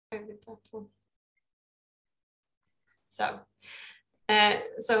with that one. So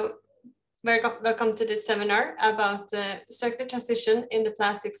welcome to this seminar about the circular transition in the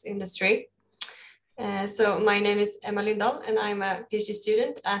plastics industry. So my name is Emma Lindahl and I'm a PhD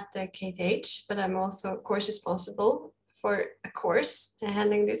student at KTH, but I'm also course responsible for a course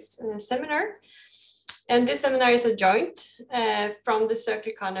handling this seminar. And this seminar is a joint from the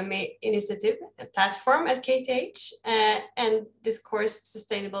Circular Economy Initiative platform at KTH and this course,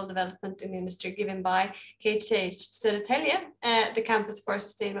 Sustainable Development in Industry, given by KTH Södertälje, the Campus for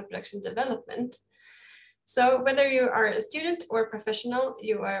Sustainable Production Development. So whether you are a student or a professional,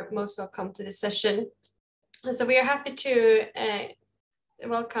 you are most welcome to this session. So we are happy to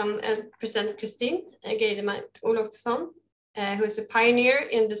welcome and present Kristin Geidenmark Olofsson, who is a pioneer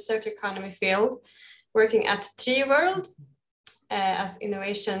in the circular economy field, working at Trioworld as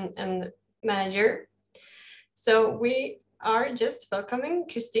innovation and manager. So we are just welcoming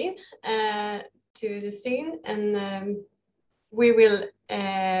Kristin to the scene, and we will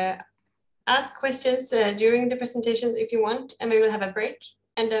ask questions during the presentation if you want, and we will have a break,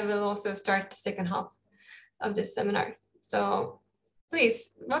 and then we'll also start the second half of this seminar. So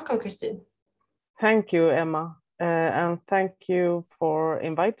please welcome Kristin. Thank you, Emma, and thank you for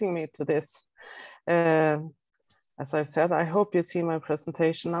inviting me to this. As I said, I hope you see my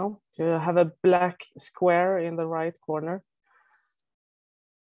presentation now. You have a black square in the right corner.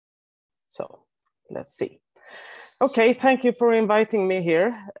 So let's see. Okay, thank you for inviting me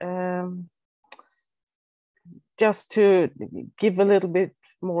here. Just to give a little bit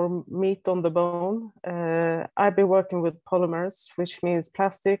more meat on the bone, I've been working with polymers, which means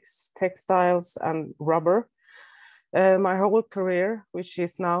plastics, textiles, and rubber. My whole career, which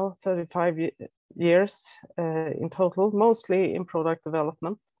is now 35 years in total, mostly in product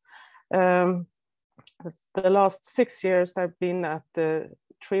development. The last 6 years I've been at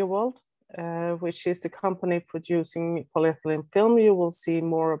Trioworld, which is a company producing polyethylene film. You will see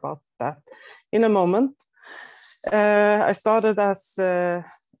more about that in a moment. I started as a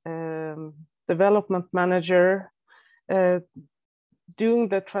development manager, doing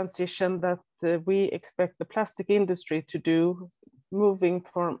the transition that we expect the plastic industry to do, moving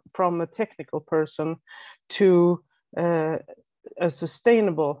from a technical person to a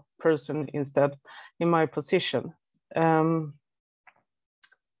sustainable person instead in my position.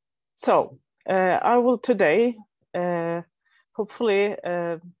 So I will today hopefully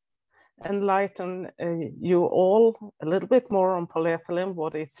enlighten you all a little bit more on polyethylene.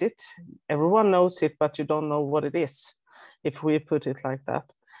 What is it? Everyone knows it, but you don't know what it is, if we put it like that.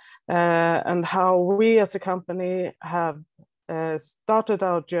 And how we as a company have started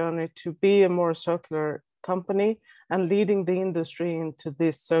our journey to be a more circular company and leading the industry into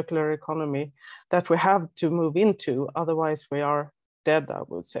this circular economy that we have to move into, otherwise we are dead, I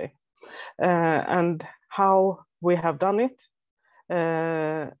would say. And how we have done it,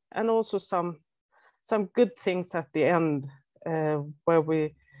 and also some good things at the end,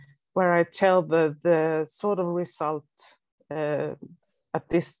 where I tell the sort of result at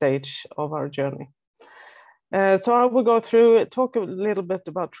this stage of our journey. So I will go through, talk a little bit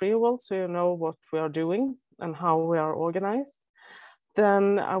about Trioworld, so you know what we are doing and how we are organized.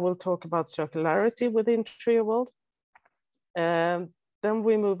 Then I will talk about circularity within Trioworld. Then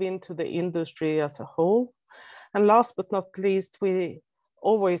we move into the industry as a whole. And last but not least, we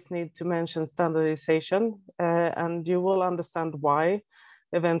always need to mention standardization, and you will understand why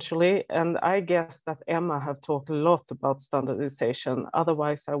eventually. And I guess that Emma have talked a lot about standardization.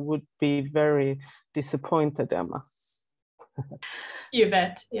 Otherwise, I would be very disappointed, Emma. You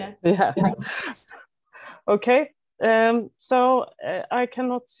bet, yeah. Yeah. Okay, so I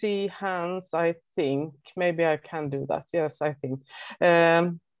cannot see hands, I think. Maybe I can do that. Yes, I think.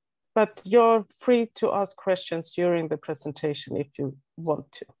 But you're free to ask questions during the presentation if you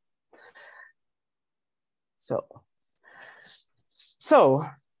want to. So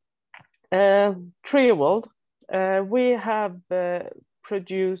Trioworld, we have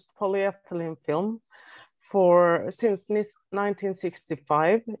produced polyethylene film since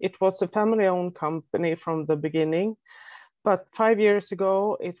 1965. It was a family-owned company from the beginning, but 5 years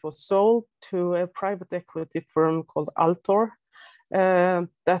ago it was sold to a private equity firm called Altor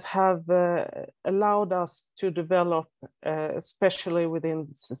that have allowed us to develop, especially within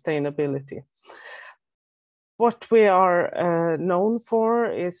sustainability. What we are known for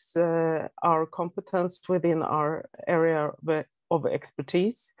is our competence within our area of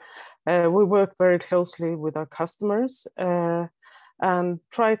expertise. We work very closely with our customers and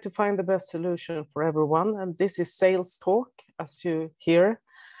try to find the best solution for everyone. And this is sales talk, as you hear.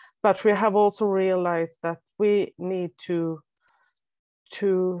 But we have also realized that we need to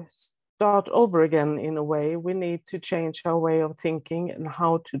to start over again in a way. We need to change our way of thinking and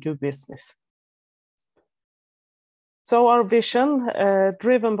how to do business. So our vision,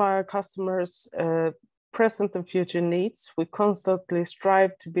 driven by our customers' present and future needs, we constantly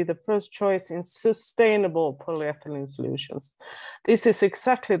strive to be the first choice in sustainable polyethylene solutions. This is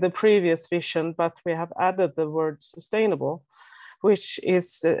exactly the previous vision, but we have added the word sustainable, which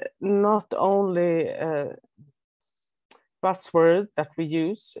is not only a buzzword that we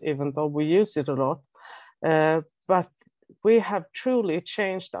use, even though we use it a lot, but we have truly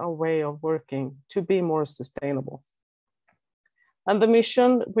changed our way of working to be more sustainable. And the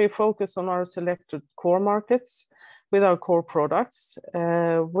mission, we focus on our selected core markets with our core products.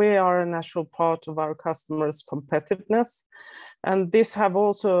 We are a natural part of our customers' competitiveness. And this have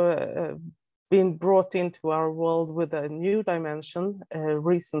also been brought into our world with a new dimension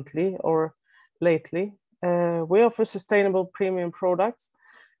recently or lately. We offer sustainable premium products,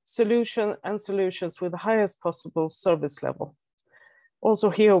 solutions with the highest possible service level. Also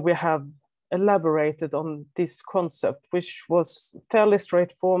here we have elaborated on this concept, which was fairly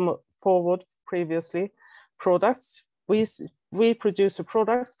straightforward previously. Products, we produce a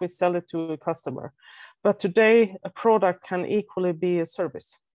product, we sell it to a customer. But today, a product can equally be a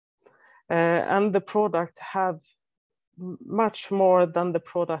service. And the product have much more than the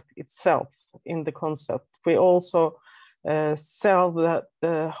product itself in the concept. We also sell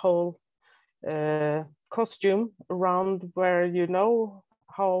the whole costume around where you know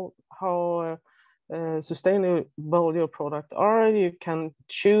how sustainable your product are. You can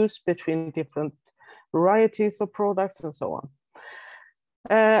choose between different varieties of products and so on.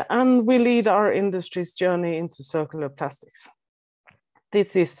 And we lead our industry's journey into circular plastics.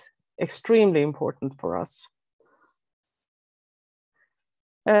 This is extremely important for us.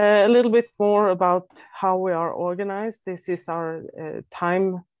 A little bit more about how we are organized. This is our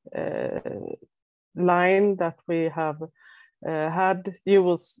time line that we have had. You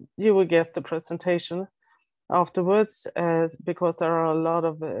will get the presentation afterwards because there are a lot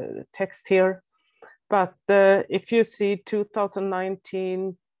of text here. But if you see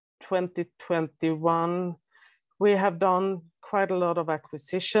 2019, 2021, we have done quite a lot of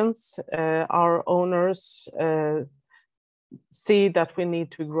acquisitions. Our owners see that we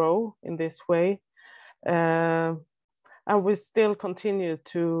need to grow in this way. And we still continue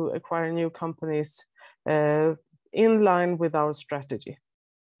to acquire new companies in line with our strategy.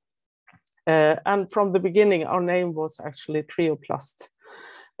 And from the beginning, our name was actually Trioplast,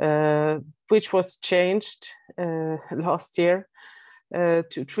 which was changed last year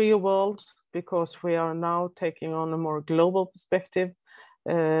to Trioworld, because we are now taking on a more global perspective.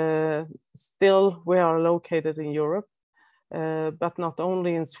 Still, we are located in Europe, but not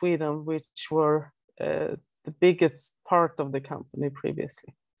only in Sweden, which were the biggest part of the company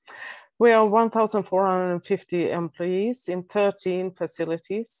previously. We are 1,450 employees in 13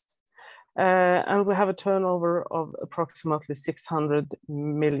 facilities, and we have a turnover of approximately 600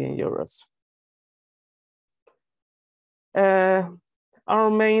 million euros. Our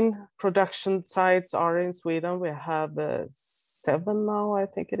main production sites are in Sweden. We have 7 now, I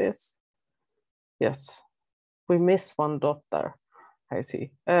think it is. Yes, we missed one dot there, I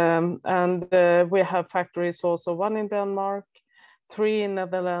see. And we have factories also, 1 in Denmark, 3 in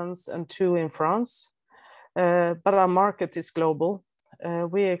Netherlands, and 2 in France. But our market is global.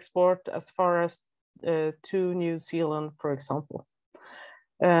 We export as far as to New Zealand, for example.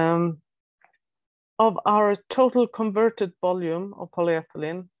 Of our total converted volume of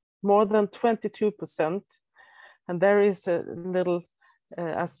polyethylene, more than 22%, and there is a little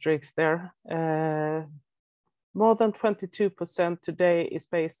asterisk there, more than 22% today is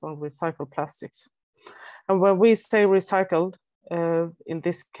based on recycled plastics. And when we say recycled, in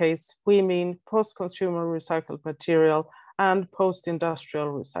this case, we mean post-consumer recycled material and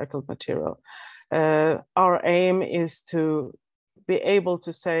post-industrial recycled material. Our aim is to be able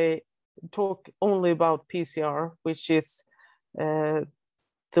to talk only about PCR, which is the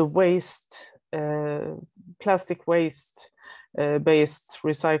waste, plastic waste based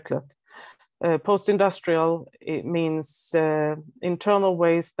recycled. Post-industrial, it means internal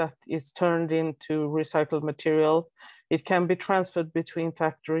waste that is turned into recycled material. It can be transferred between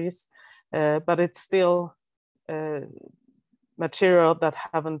factories, but it's still material that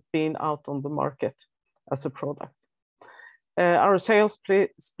haven't been out on the market as a product. Our sales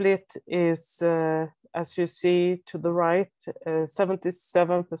split is, as you see to the right,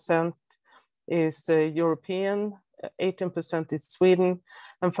 77% is European, 18% is Sweden,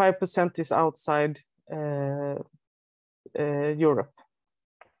 and 5% is outside Europe.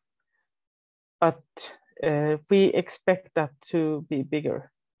 But we expect that to be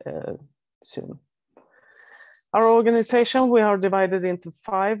bigger soon. Our organization, we are divided into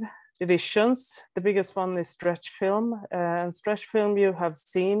 5 divisions. The biggest one is stretch film. And stretch film you have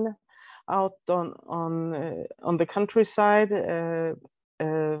seen out on the countryside.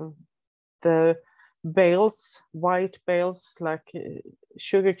 The bales, white bales like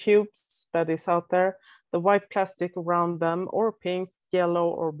sugar cubes that is out there, the white plastic around them, or pink, yellow,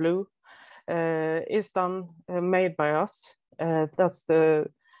 or blue, is done made by us. That's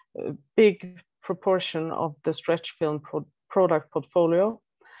the big proportion of the stretch film product portfolio.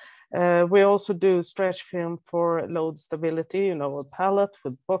 We also do stretch film for load stability, you know, a pallet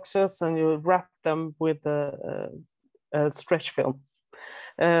with boxes, and you wrap them with a stretch film.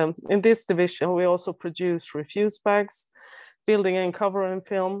 In this division, we also produce refuse bags, building and covering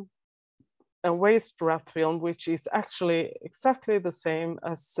film, and waste wrap film, which is actually exactly the same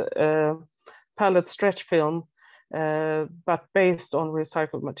as pallet stretch film, but based on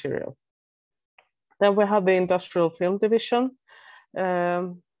recycled material. Then we have the industrial film division,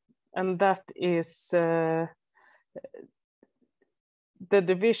 and that is the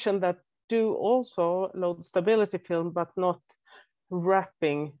division that do also load stability film, but not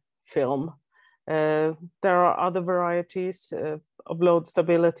wrapping film. There are other varieties of load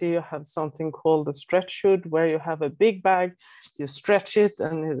stability. You have something called a stretch hood, where you have a big bag, you stretch it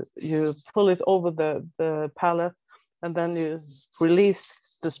and you pull it over the pallet, and then you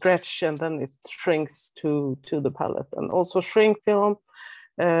release the stretch, and then it shrinks to the pallet. And also shrink film,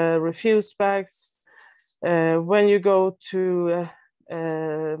 refuse bags. When you go to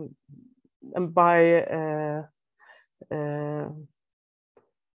and buy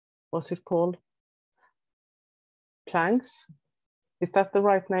what's it called? Planks. Is that the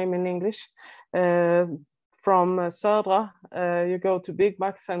right name in English? From Södra, you go to Big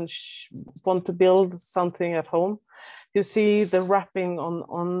Max and want to build something at home. You see the wrapping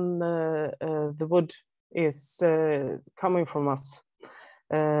on the wood is coming from us,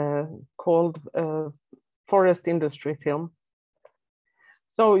 called forest industry film.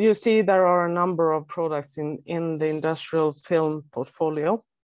 So you see there are a number of products in the industrial film portfolio.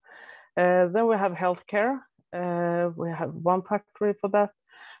 Then we have healthcare. We have one factory for that,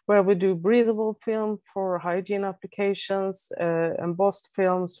 where we do breathable film for hygiene applications, embossed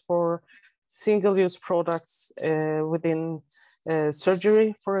films for single-use products within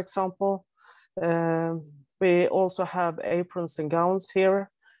surgery, for example. We also have aprons and gowns here,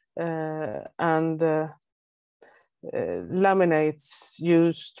 and laminates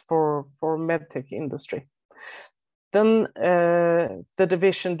used for medtech industry. Then the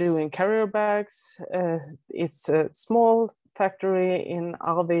division doing carrier bags, it's a small factory in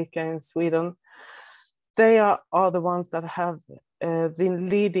Arvika in Sweden. They are the ones that have been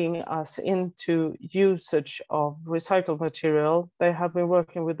leading us into usage of recycled material. They have been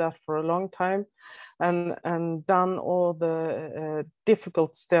working with that for a long time, and done all the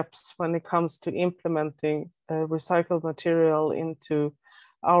difficult steps when it comes to implementing recycled material into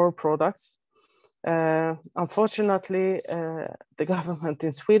our products. Unfortunately, the government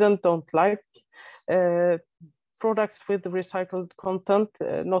in Sweden don't like products with recycled content,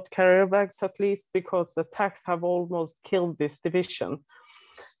 not carrier bags at least, because the tax have almost killed this division.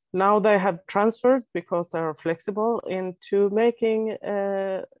 Now they have transferred, because they are flexible, into making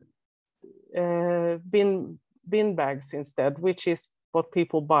bin bags instead, which is what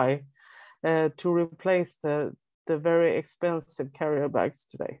people buy to replace the very expensive carrier bags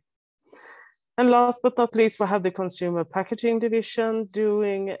today. And last but not least, we have the consumer packaging division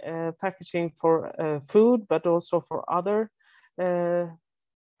doing packaging for food, but also for other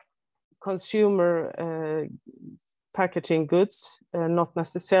consumer packaging goods, not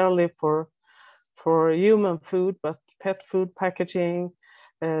necessarily for human food, but pet food packaging,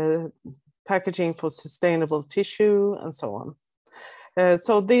 packaging for sustainable tissue, and so on.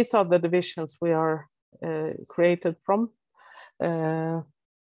 So these are the divisions we are created from.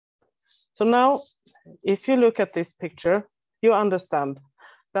 So now, if you look at this picture, you understand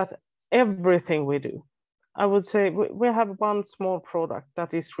that everything we do, I would say we have one small product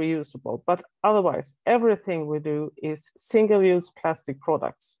that is reusable, but otherwise everything we do is single-use plastic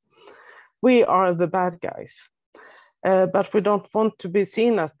products. We are the bad guys, but we don't want to be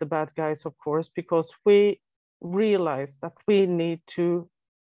seen as the bad guys, of course, because we realize that we need to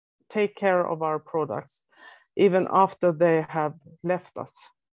take care of our products even after they have left us.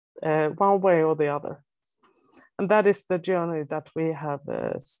 One way or the other. And that is the journey that we have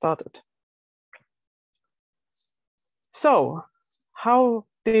started. So how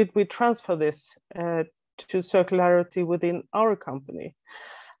did we transfer this to circularity within our company?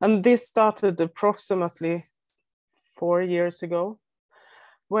 And this started approximately 4 years ago,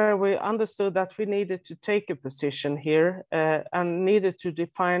 where we understood that we needed to take a position here and needed to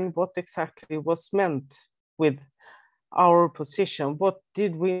define what exactly was meant with our position. What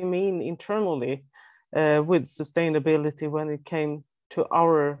did we mean internally with sustainability when it came to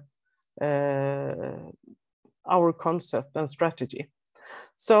our concept and strategy?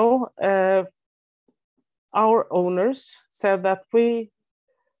 So our owners said that we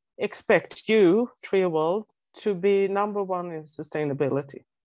expect you, Trioworld, to be #1 in sustainability.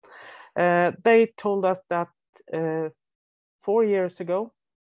 They told us that 4 years ago,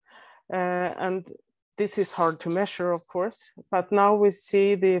 and this is hard to measure, of course, but now we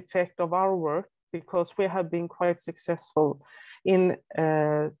see the effect of our work because we have been quite successful in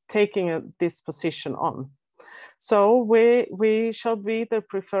taking this position on. So we shall be the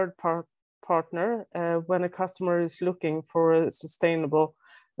preferred partner when a customer is looking for a sustainable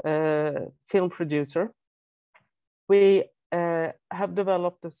film producer. We have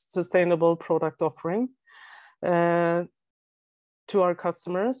developed a sustainable product offering to our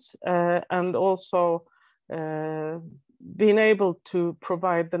customers and also being able to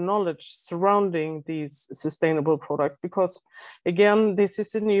provide the knowledge surrounding these sustainable products, because again, this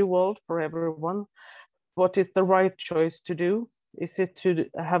is a new world for everyone. What is the right choice to do? Is it to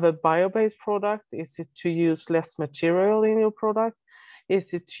have a bio-based product? Is it to use less material in your product?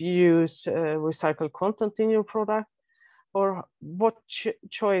 Is it to use recycled content in your product? Or what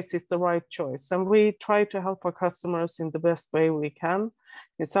choice is the right choice? And we try to help our customers in the best way we can.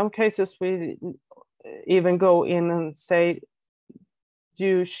 In some cases, we even go in and say,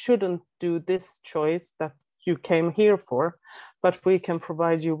 you shouldn't do this choice that you came here for, but we can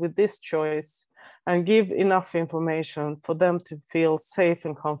provide you with this choice and give enough information for them to feel safe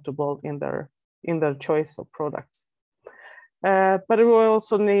and comfortable in their choice of products. But we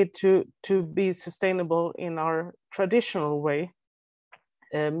also need to be sustainable in our traditional way,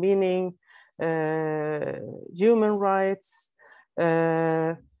 meaning human rights,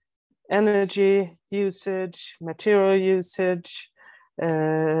 energy usage, material usage,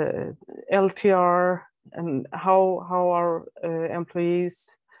 LTR, and how our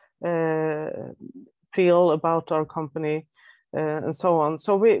employees feel about our company, and so on.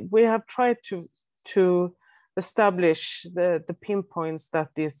 So we have tried to establish the pinpoints that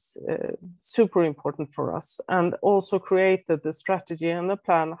is super important for us, and also created the strategy and the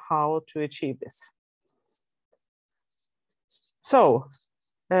plan how to achieve this. So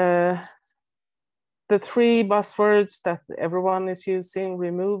the 3 buzzwords that everyone is using: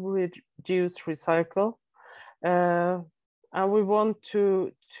 remove, reduce, recycle. And we want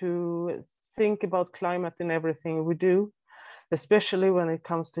to think about climate in everything we do, especially when it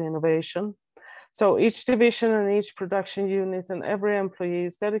comes to innovation. So each division and each production unit and every employee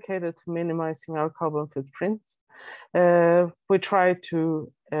is dedicated to minimizing our carbon footprint. We try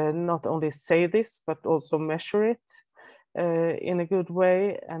to not only say this, but also measure it in a good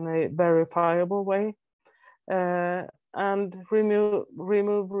way and a verifiable way. And remove,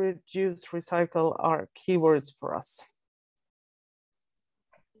 reduce, recycle are keywords for us.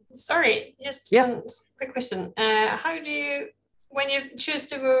 Sorry, just one quick question. How do you, when you choose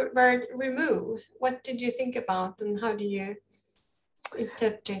the word remove, what did you think about and how do you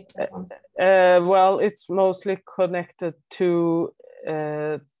interpret that one? Well, it's mostly connected to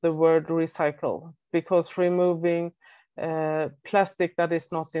the word recycle, because removing plastic that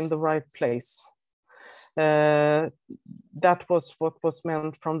is not in the right place. That was what was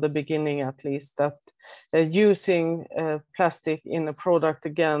meant from the beginning, at least, that using plastic in a product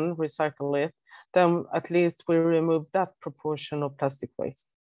again, recycle it, then at least we remove that proportion of plastic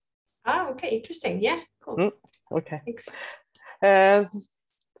waste. Ah, okay, interesting. Yeah, cool. Okay. Thanks.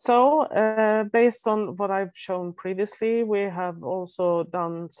 So based on what I've shown previously, we have also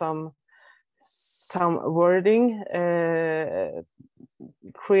done some wording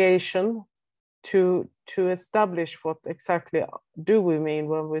creation to establish what exactly do we mean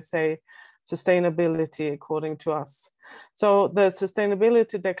when we say sustainability according to us. So the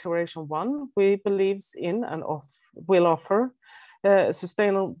Sustainability Declaration 1, we believes in and will offer a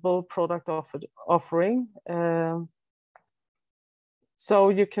sustainable product offering. So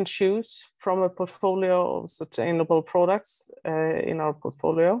you can choose from a portfolio of sustainable products in our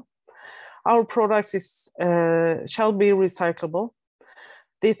portfolio. Our products shall be recyclable.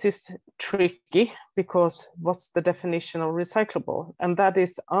 This is tricky because what's the definition of recyclable? And that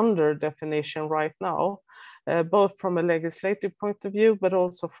is under definition right now, both from a legislative point of view, but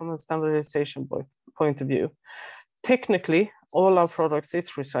also from a standardization point of view. Technically, all our products is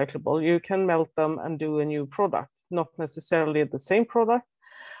recyclable. You can melt them and do a new product, not necessarily the same product,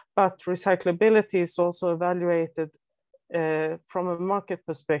 but recyclability is also evaluated from a market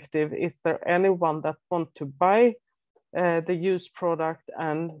perspective. Is there anyone that want to buy the used product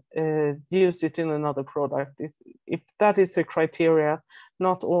and use it in another product? If that is a criteria,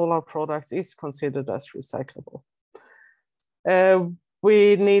 not all our products is considered as recyclable.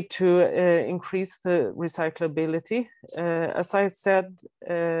 We need to increase the recyclability, as I said,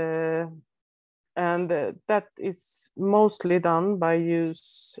 and that is mostly done by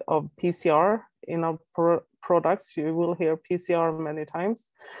use of PCR in our products. You will hear PCR many times.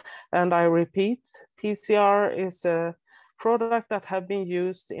 And I repeat, PCR is a product that have been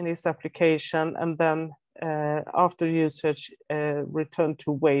used in this application and then after usage returned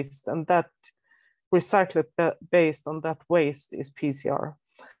to waste. And that recycled based on that waste is PCR.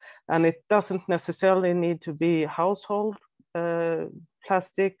 And it doesn't necessarily need to be household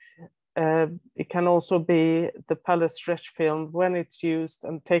plastic. It can also be the pallet stretch film when it's used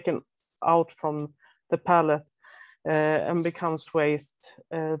and taken out from the pallet and becomes waste.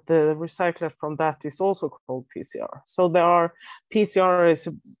 The recycler from that is also called PCR. So PCR is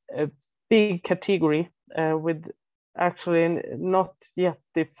a big category with actually not yet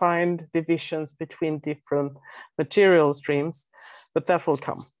defined divisions between different material streams, but that will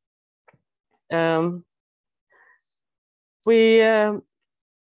come. We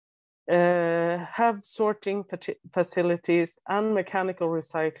have sorting facilities and mechanical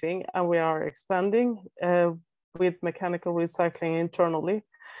recycling, and we are expanding with mechanical recycling internally.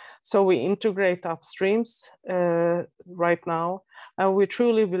 So we integrate upstreams right now, and we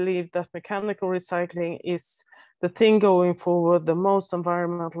truly believe that mechanical recycling is the thing going forward, the most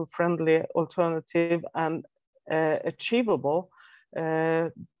environmental friendly alternative and achievable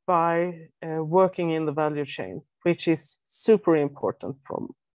by working in the value chain, which is super important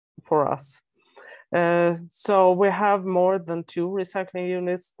for us. So we have more than 2 recycling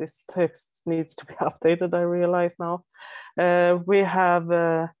units. This text needs to be updated, I realize now. We have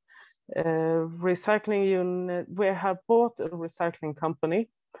a recycling unit. We have bought a recycling company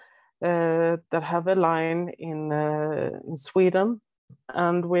that have a line in Sweden,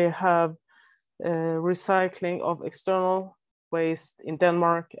 and we have recycling of external waste in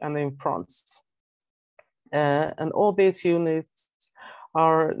Denmark and in France. And all these units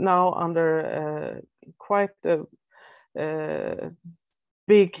are now under quite a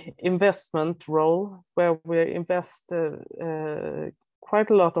big investment role, where we invest quite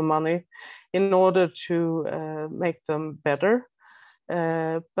a lot of money in order to make them better,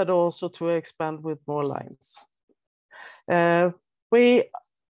 but also to expand with more lines. We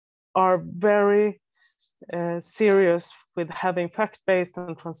are very serious with having fact-based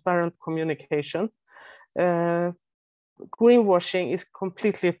and transparent communication. Greenwashing is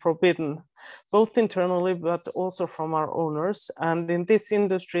completely forbidden, both internally but also from our owners. And in this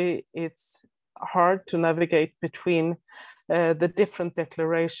industry, it's hard to navigate between the different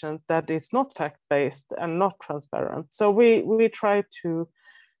declarations that is not fact-based and not transparent. So we try to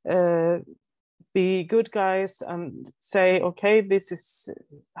be good guys and say, okay, this is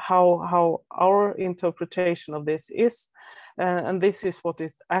how our interpretation of this is. And this is what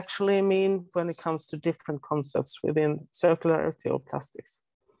it actually means when it comes to different concepts within circularity of plastics.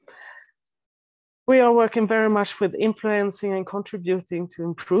 We are working very much with influencing and contributing to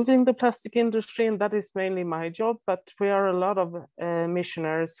improving the plastic industry, and that is mainly my job, but we are a lot of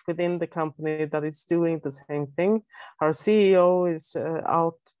missionaries within the company that is doing the same thing. Our CEO is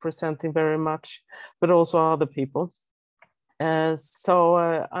out presenting very much, but also other people. So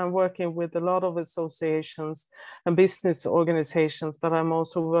I'm working with a lot of associations and business organizations, but I'm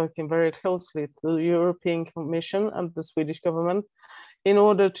also working very closely to the European Commission and the Swedish government in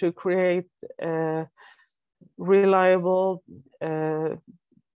order to create reliable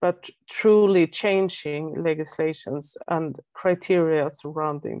but truly changing legislations and criteria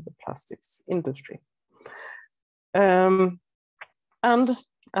surrounding the plastics industry. And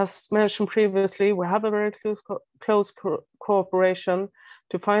as mentioned previously, we have a very close cooperation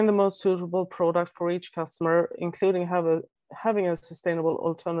to find the most suitable product for each customer, including having a sustainable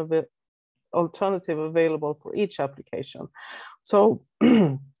alternative available for each application. So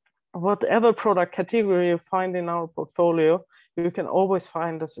whatever product category you find in our portfolio, you can always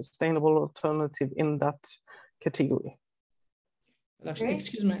find a sustainable alternative in that category. Actually,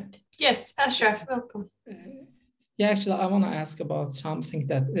 excuse me. Yes, Ashraf, welcome. Yeah, actually, I want to ask about something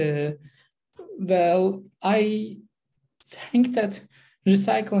that, well, I think that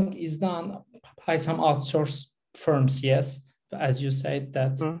recycling is done by some outsourced firms, yes, as you said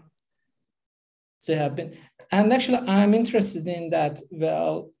that they have been. And actually, I'm interested in that,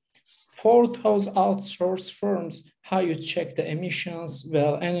 well, for those outsourced firms, how you check the emissions,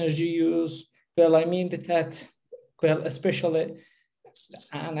 well, energy use, well, I mean that, well, especially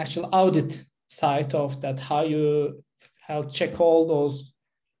an actual audit side of that, how you help check all those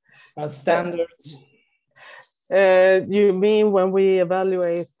standards. You mean when we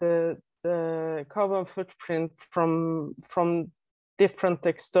evaluate the carbon footprint from different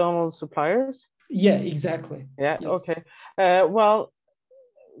external suppliers? Yeah, exactly. Yeah, yes. Okay. Well,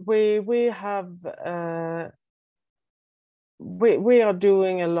 we have we are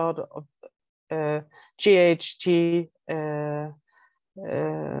doing a lot of GHG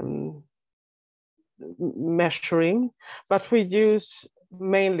measuring, but we use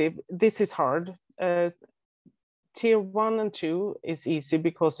mainly, this is hard. Tier 1 and 2 is easy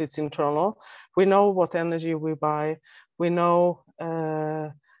because it's internal. We know what energy we buy. We know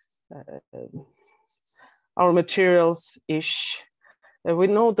our materials-ish. We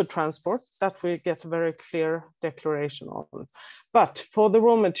know the transport, that we get a very clear declaration on. But for the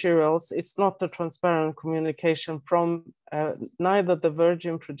raw materials, it's not the transparent communication from neither the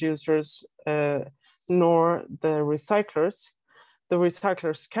virgin producers nor the recyclers. The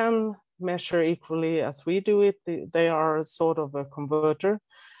recyclers can measure equally as we do it. They are sort of a converter,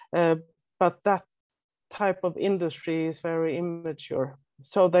 but that type of industry is very immature.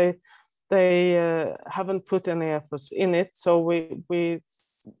 So they haven't put any efforts in it. So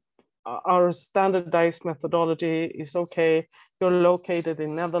our standardized methodology is okay. You're located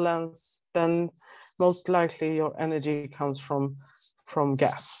in Netherlands, then most likely your energy comes from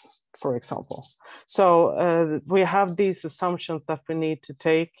gas, for example. So we have these assumptions that we need to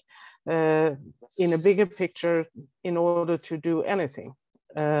take in a bigger picture in order to do anything.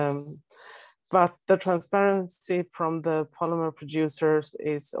 But the transparency from the polymer producers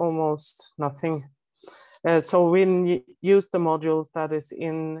is almost nothing. So we use the modules that is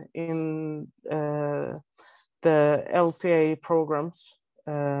in the LCA programs,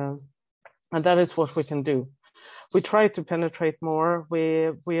 and that is what we can do. We try to penetrate more.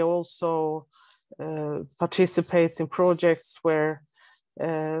 We also participate in projects where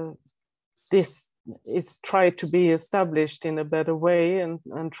this is tried to be established in a better way,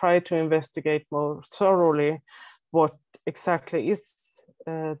 and try to investigate more thoroughly what exactly is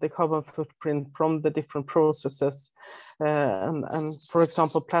the carbon footprint from the different processes. And for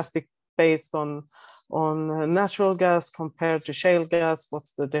example, plastic based on natural gas compared to shale gas,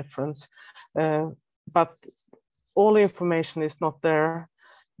 what's the difference? But all information is not there,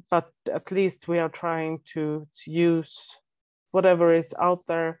 but at least we are trying to use whatever is out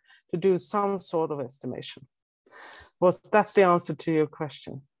there to do some sort of estimation. Was that the answer to your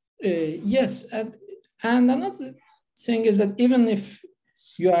question? Yes, and another thing is that even if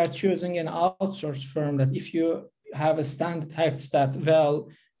you are choosing an outsourced firm, that if you have a standard text that, well,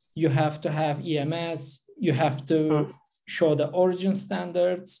 you have to have EMS, you have to show the origin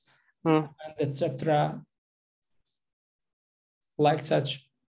standards, and etc. Like such.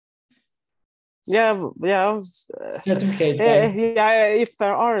 Yeah. Certificates. Yeah, if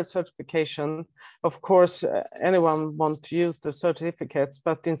there are a certification, of course, anyone want to use the certificates,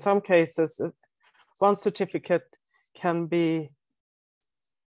 but in some cases, one certificate can be,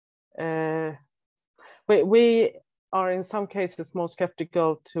 we are in some cases more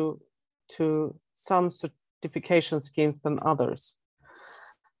skeptical to some certification schemes than others.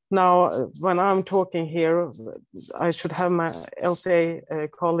 Now, when I'm talking here, I should have my LCA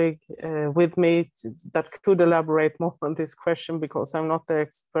colleague with me that could elaborate more on this question, because I'm not the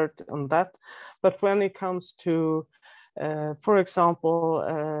expert on that. But when it comes to, for example,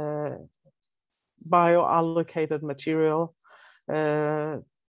 bioallocated material, there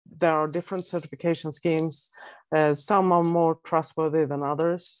are different certification schemes. Some are more trustworthy than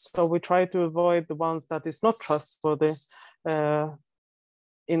others. So we try to avoid the ones that is not trustworthy,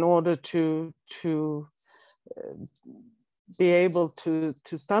 in order to be able to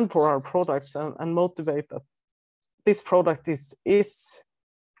stand for our products and motivate that this product is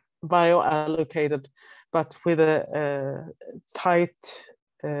bioallocated, but with a tight,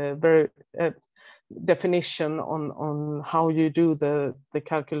 very definition on how you do the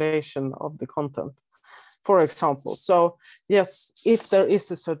calculation of the content, for example. So yes, if there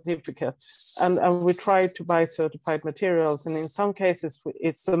is a certificate, and we try to buy certified materials, and in some cases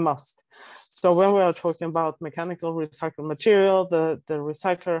it's a must. So when we are talking about mechanical recycled material, the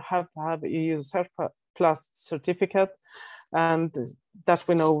recycler have to have EU Plus certificate, and that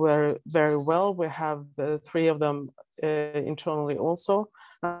we know very, very well. We have 3 of them internally also.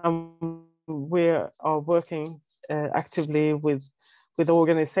 We are working actively with the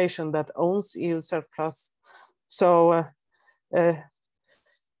organization that owns EU Cert Plus. So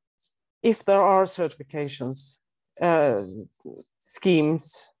if there are certifications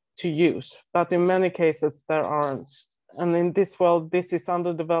schemes to use, but in many cases there aren't. And in this world, this is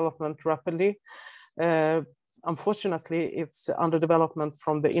under development rapidly. Unfortunately, it's under development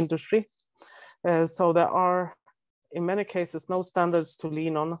from the industry. So there are, in many cases, no standards to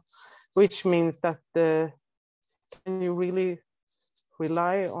lean on, which means that can you really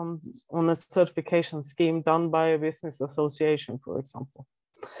rely on a certification scheme done by a business association, for example?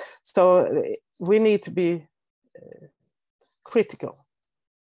 So we need to be critical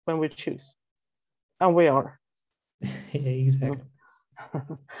when we choose, and we are. Yeah, exactly.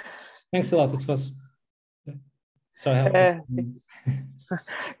 Thanks a lot. It was so helpful.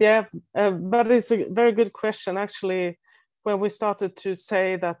 Yeah, but it's a very good question. Actually, when we started to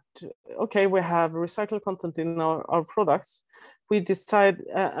say that, okay, we have recycled content in our products, we decided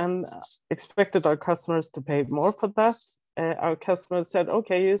and expected our customers to pay more for that. Our customers said,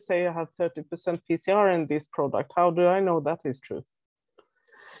 okay, you say you have 30% PCR in this product. How do I know that is true?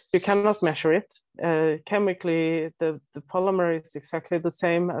 You cannot measure it. Chemically, the polymer is exactly the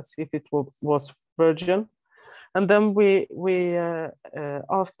same as if it was virgin. And then we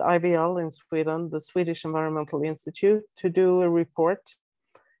asked IVL in Sweden, the Swedish Environmental Institute, to do a report.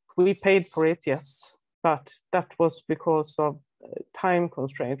 We paid for it, yes, but that was because of time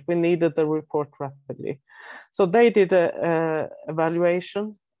constraint. We needed the report rapidly. So they did an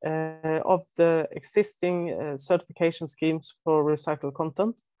evaluation of the existing certification schemes for recycled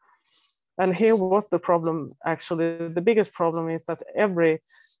content. And here was the problem, actually. The biggest problem is that every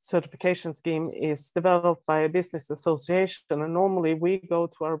certification scheme is developed by a business association. And normally we go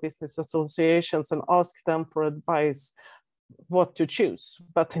to our business associations and ask them for advice what to choose.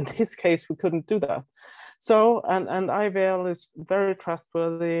 But in this case, we couldn't do that. So, and IVL is very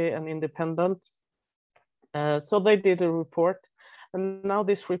trustworthy and independent. So they did a report. And now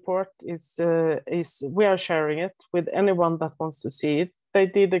this report is we are sharing it with anyone that wants to see it. They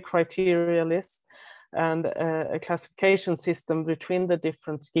did a criteria list and a classification system between the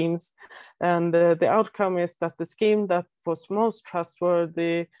different schemes. And the outcome is that the scheme that was most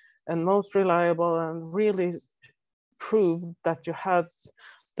trustworthy and most reliable and really proved that you had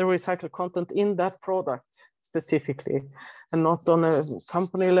the recycled content in that product specifically, and not on a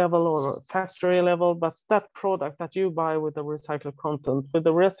company level or factory level, but that product that you buy with the recycled content, with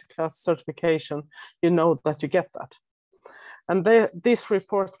the Reciclass certification, you know that you get that. And this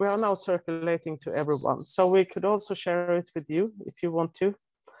report, we are now circulating to everyone. So we could also share it with you if you want to,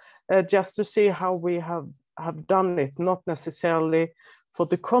 just to see how we have done it, not necessarily for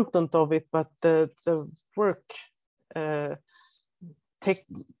the content of it, but the work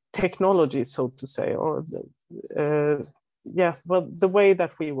technology, so to say, or the way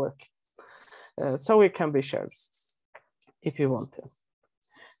that we work. So it can be shared if you want to.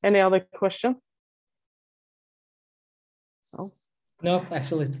 Any other question? No,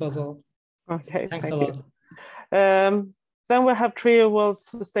 actually, it was all. Okay, thanks a lot. Then we have Trioworld's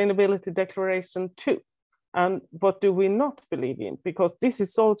Sustainability Declaration 2. And what do we not believe in? Because this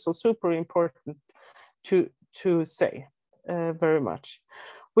is also super important to say very much.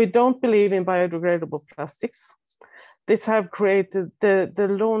 We don't believe in biodegradable plastics. This have created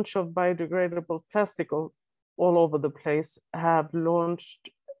the launch of biodegradable plastic all over the place, have launched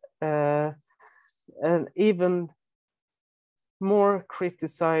an even more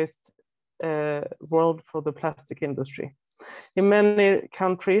criticized world for the plastic industry. In many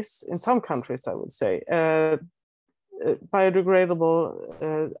countries, in some countries, I would say,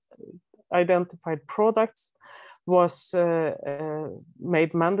 biodegradable identified products was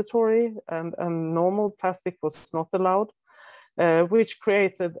made mandatory, and normal plastic was not allowed, which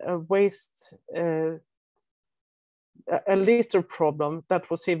created a waste, a litter problem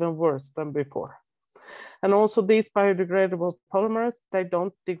that was even worse than before. And also these biodegradable polymers, they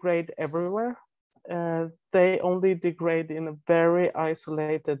don't degrade everywhere. They only degrade in a very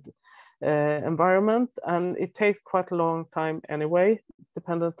isolated environment, and it takes quite a long time anyway,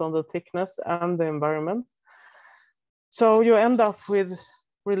 dependent on the thickness and the environment. So you end up with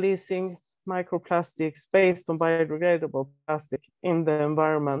releasing microplastics based on biodegradable plastic in the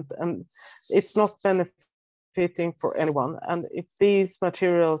environment, and it's not benefiting for anyone. And if these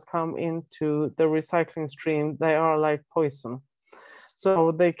materials come into the recycling stream, they are like poison.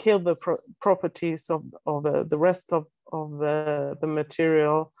 So they kill the properties of the rest of the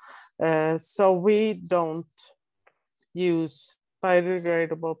material. So we don't use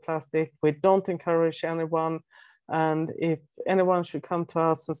biodegradable plastic. We don't encourage anyone. And if anyone should come to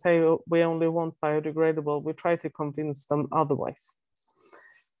us and say, oh, we only want biodegradable, we try to convince them otherwise.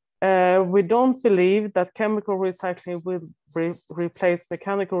 We don't believe that chemical recycling will replace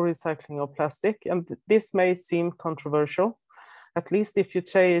mechanical recycling of plastic. And this may seem controversial, at least if you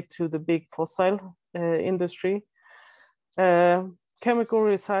say it to the big fossil industry. Chemical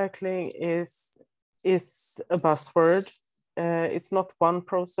recycling is a buzzword. It's not one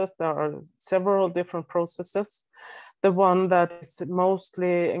process. There are several different processes. The one that is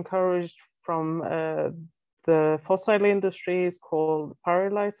mostly encouraged from the fossil industry is called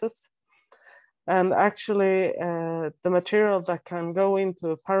pyrolysis. And actually, the material that can go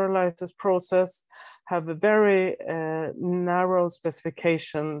into a pyrolysis process have a very narrow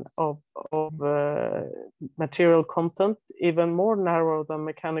specification of material content, even more narrow than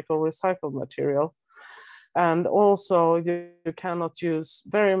mechanical recycled material. And also, you cannot use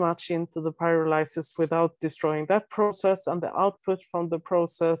very much into the pyrolysis without destroying that process. And the output from the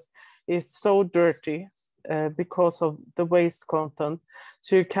process is so dirty because of the waste content.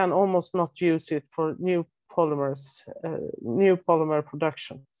 So you can almost not use it for new polymers, new polymer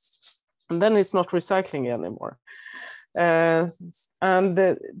production. And then it's not recycling anymore. There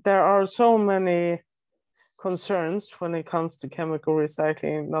are so many concerns when it comes to chemical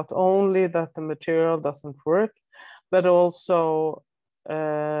recycling, not only that the material doesn't work, but also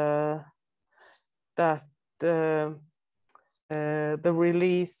that the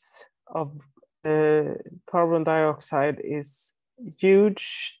release of carbon dioxide is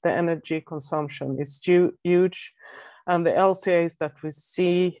huge, the energy consumption is huge, and the LCAs that we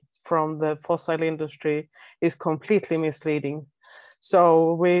see from the fossil industry is completely misleading.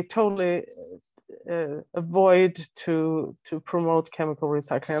 So we totally avoid to promote chemical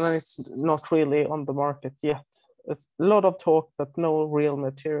recycling, and it's not really on the market yet. There's a lot of talk, but no real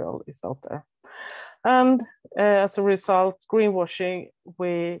material is out there. And as a result, greenwashing,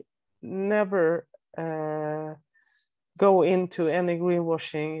 we never go into any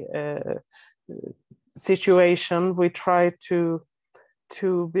greenwashing situation. We try to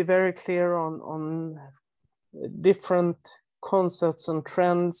be very clear on different concepts and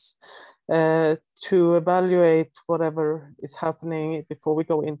trends to evaluate whatever is happening before we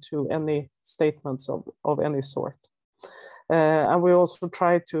go into any statements of any sort. And we also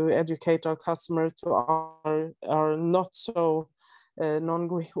try to educate our customers to our not so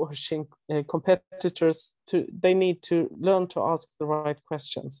non-greenwashing competitors. They need to learn to ask the right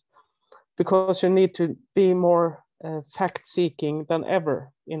questions, because you need to be more fact-seeking than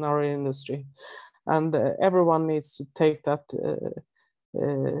ever in our industry. And everyone needs to take that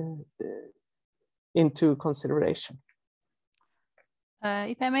into consideration.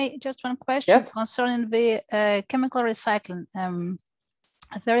 If I may, just one question. Yes? Concerning the chemical recycling.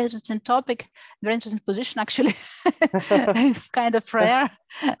 A very interesting topic, very interesting position, actually, kind of rare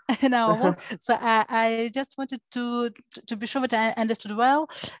in our world. So I just wanted to be sure that I understood well.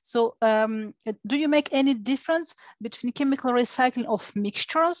 So do you make any difference between chemical recycling of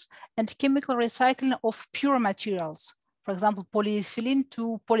mixtures and chemical recycling of pure materials? For example, polyethylene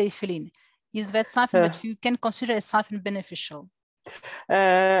to polyethylene. Is that something that you can consider as something beneficial?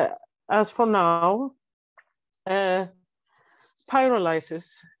 As for now, pyrolysis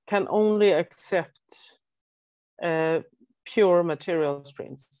can only accept pure material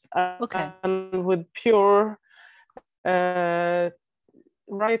streams. Okay. And with pure, right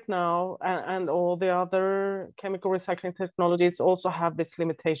now, and all the other chemical recycling technologies also have this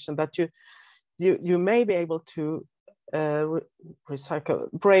limitation that you may be able to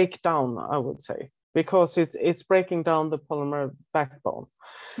break down, I would say, because it's breaking down the polymer backbone.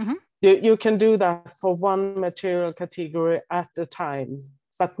 Mm-hmm. You can do that for one material category at a time,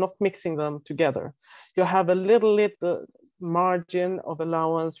 but not mixing them together. You have a little margin of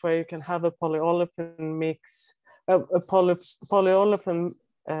allowance where you can have a polyolefin mix, a polyolefin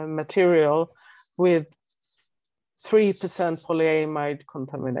material with 3% polyamide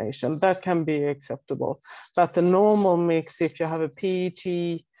contamination. That can be acceptable. But the normal mix, if you have a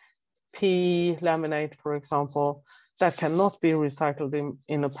PET, PE laminate, for example, that cannot be recycled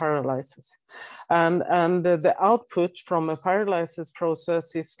in a pyrolysis. And the output from a pyrolysis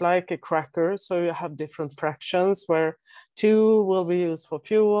process is like a cracker. So you have different fractions where 2 will be used for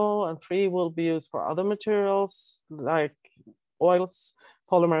fuel and 3 will be used for other materials like oils,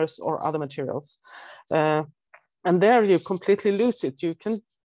 polymers, or other materials. And there you completely lose it. You can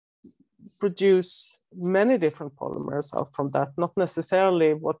produce many different polymers out from that, not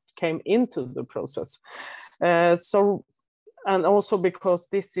necessarily what came into the process. And also because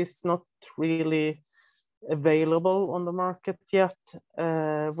this is not really available on the market yet,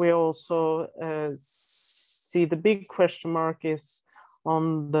 we also see the big question mark is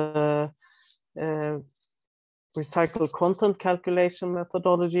on the recycled content calculation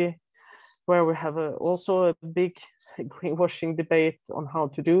methodology, where we have also a big greenwashing debate on how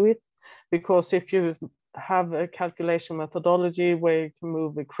to do it. Because if you have a calculation methodology where you can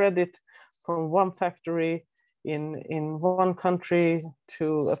move a credit from one factory in one country to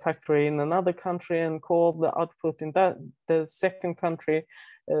a factory in another country and call the output in the second country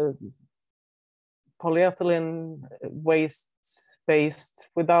polyethylene waste based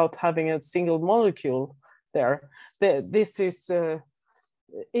without having a single molecule there. This is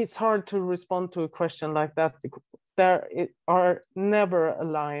it's hard to respond to a question like that, because there are never a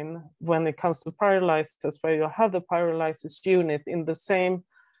line when it comes to pyrolysis where you have the pyrolysis unit in the same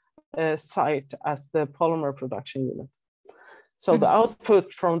site as the polymer production unit. So the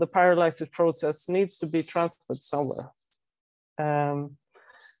output from the pyrolysis process needs to be transferred somewhere.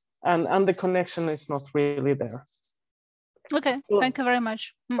 And the connection is not really there. Okay, so, thank you very much.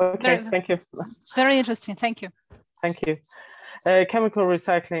 Okay, thank you. Very interesting, thank you. Thank you. Chemical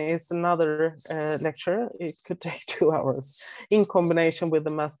recycling is another lecture. It could take 2 hours in combination with the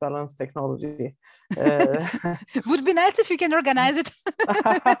mass balance technology. Would be nice if you can organize it.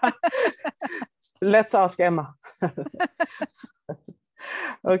 Let's ask Emma.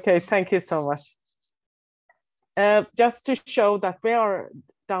 Okay, thank you so much. Just to show that we are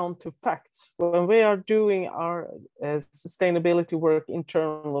down to facts, when we are doing our sustainability work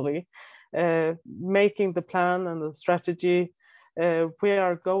internally, making the plan and the strategy, we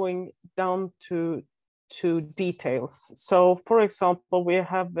are going down to details. So, for example, we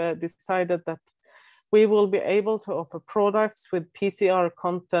have decided that we will be able to offer products with PCR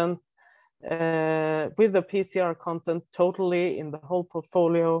content, with the PCR content totally in the whole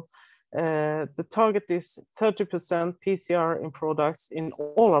portfolio. The target is 30% PCR in products in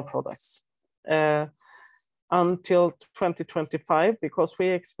all our products until 2025, because we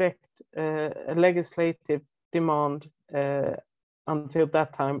expect a legislative demand until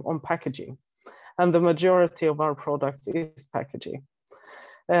that time on packaging. And the majority of our products is packaging.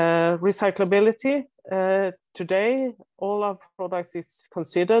 Recyclability, today, all our products is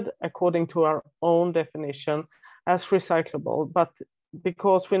considered according to our own definition as recyclable, but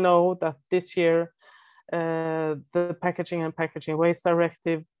because we know that this year the Packaging and Packaging Waste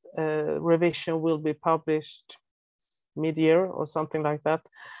Directive revision will be published mid-year or something like that.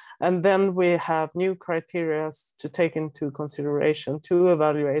 And then we have new criteria to take into consideration to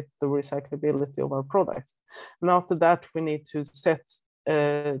evaluate the recyclability of our products. And after that, we need to set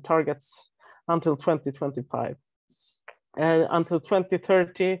targets until 2025. Until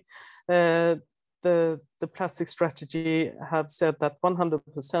 2030, the plastic strategy have said that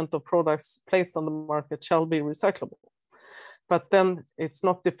 100% of products placed on the market shall be recyclable. But then it's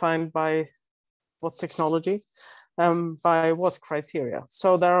not defined by what technology, by what criteria.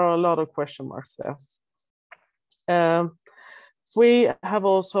 So there are a lot of question marks there. We have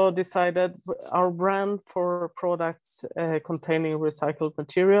also decided our brand for products containing recycled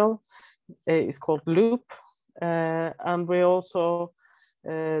material is called Loop. And we also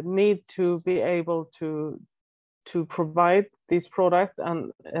need to be able to provide this product,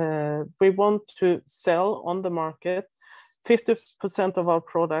 and we want to sell on the market 50% of our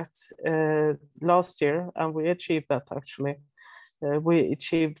products last year, and we achieved that actually. We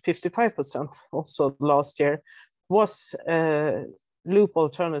achieved 55% also last year, was loop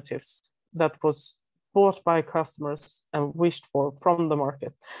alternatives that was bought by customers and wished for from the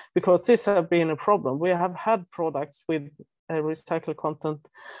market, because this has been a problem. We have had products with recycled content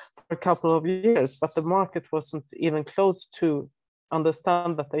for a couple of years, but the market wasn't even close to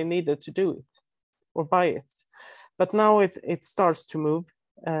understand that they needed to do it or buy it. But now it starts to move,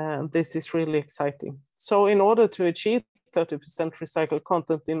 and this is really exciting. So in order to achieve 30% recycled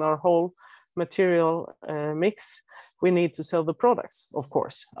content in our whole material mix, we need to sell the products, of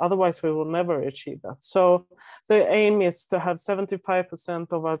course. Otherwise, we will never achieve that. So the aim is to have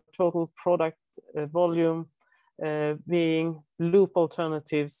 75% of our total product volume being loop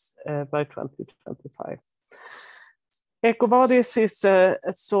alternatives by 2025. EcoVadis is a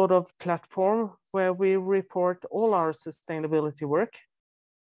sort of platform where we report all our sustainability work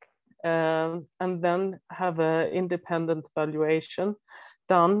and then have an independent valuation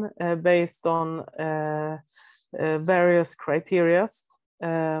done based on various criteria.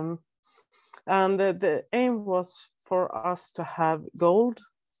 And the aim was for us to have gold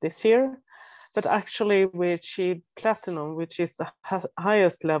this year, but actually we achieved platinum, which is the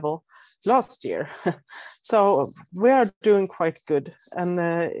highest level last year. So we are doing quite good. And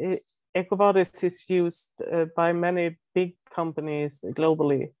EcoVadis is used by many big companies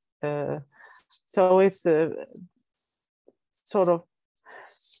globally. So it's a sort of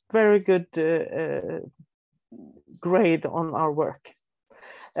very good grade on our work.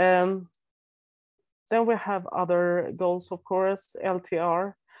 Then we have other goals, of course.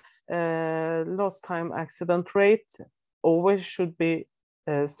 LTR, lost time accident rate, always should be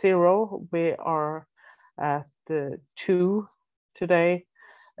 0. We are at 2 today,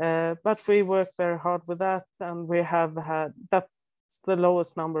 but we work very hard with that, and we have had, that's the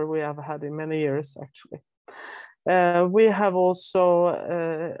lowest number we have had in many years, actually. We have also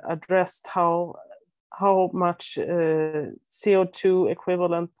addressed how much CO2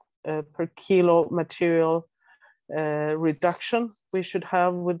 equivalent per kilo material reduction we should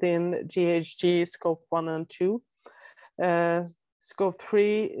have within GHG scope 1 and 2. Scope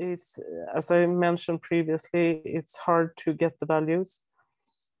 3 is, as I mentioned previously, it's hard to get the values,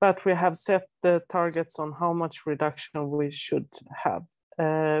 but we have set the targets on how much reduction we should have.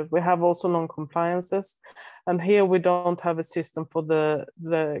 We have also non-compliances, and here we don't have a system for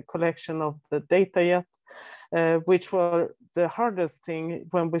the collection of the data yet, which were the hardest thing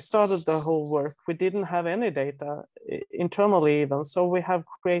when we started the whole work. We didn't have any data internally even, so we have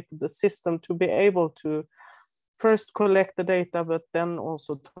created the system to be able to first collect the data, but then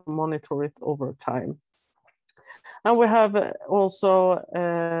also to monitor it over time. And we have also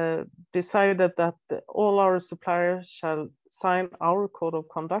decided that all our suppliers shall sign our code of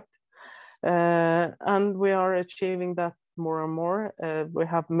conduct. And we are achieving that more and more. We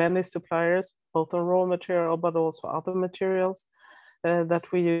have many suppliers, both on raw material, but also other materials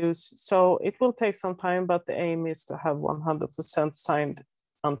that we use. So it will take some time, but the aim is to have 100% signed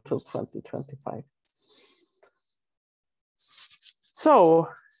until 2025. So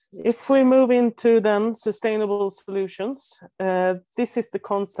if we move into then sustainable solutions, this is the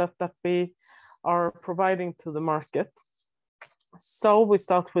concept that we are providing to the market. So we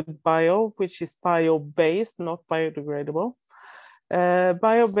start with bio, which is bio-based, not biodegradable.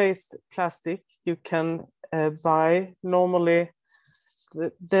 Bio-based plastic you can buy. Normally,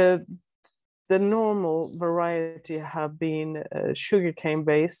 the normal variety have been sugarcane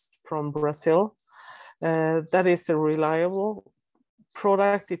based from Brazil. That is a reliable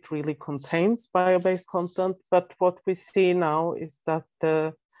product. It really contains bio-based content, but what we see now is that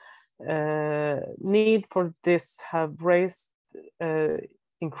the need for this have raised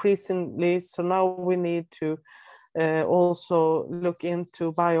increasingly. So now we need to also look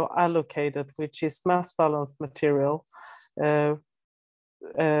into bioallocated, which is mass balanced material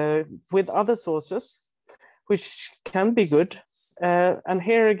with other sources, which can be good. And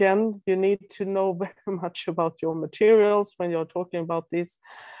here again, you need to know very much about your materials when you're talking about this,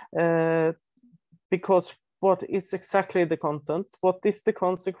 because what is exactly the content? What is the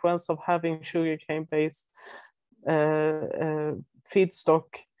consequence of having sugarcane-based feedstock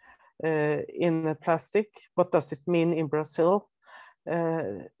in the plastic? What does it mean in Brazil?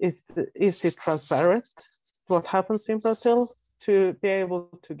 Is it transparent? What happens in Brazil to be able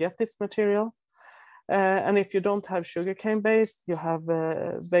to get this material? And if you don't have sugarcane based, you have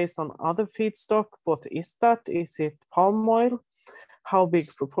based on other feedstock. What is that? Is it palm oil? How big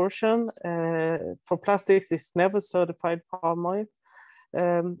proportion? For plastics, it's never certified palm oil.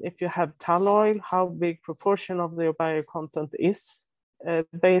 If you have tall oil, how big proportion of your bio content is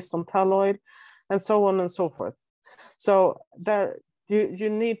based on tall oil, and so on and so forth. So there, you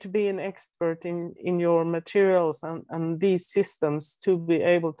need to be an expert in your materials and these systems to be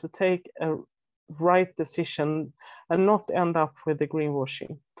able to take a right decision and not end up with the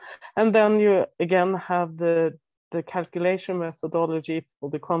greenwashing. And then you again have the calculation methodology for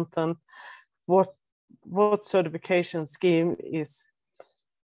the content. What certification scheme is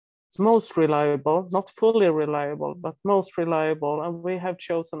most reliable, not fully reliable, but most reliable, and we have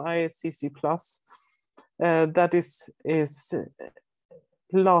chosen ISCC Plus. That is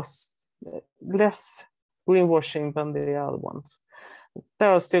less greenwashing than the other ones. There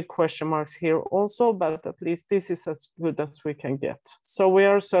are still question marks here also, but at least this is as good as we can get. So we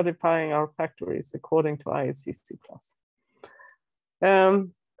are certifying our factories according to ISCC Plus.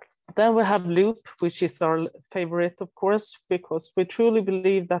 Then we have Loop, which is our favorite, of course, because we truly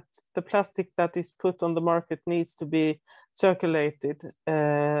believe that the plastic that is put on the market needs to be circulated,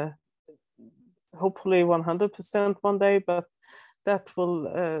 hopefully 100% one day, but that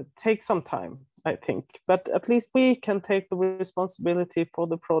will take some time, I think. But at least we can take the responsibility for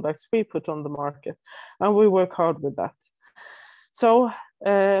the products we put on the market, and we work hard with that. So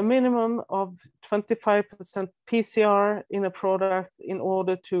a minimum of 25% PCR in a product in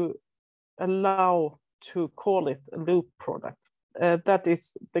order to allow to call it a Loop product. That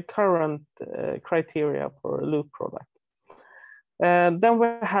is the current criteria for a Loop product. Then we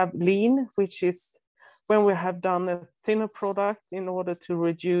have Lean, which is when we have done a thinner product in order to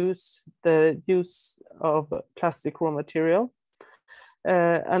reduce the use of plastic raw material.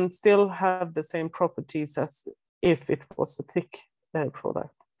 and still have the same properties as if it was a thick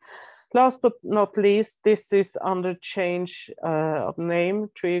product. Last but not least, this is under change of name,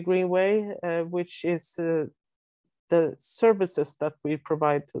 Trio Greenway, which is the services that we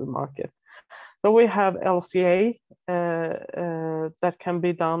provide to the market. So we have LCA that can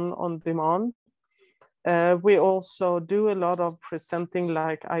be done on demand. We also do a lot of presenting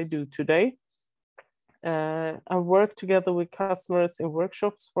like I do today, and work together with customers in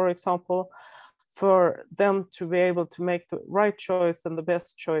workshops, for example, for them to be able to make the right choice and the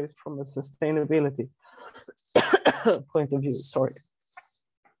best choice from a sustainability point of view. Sorry.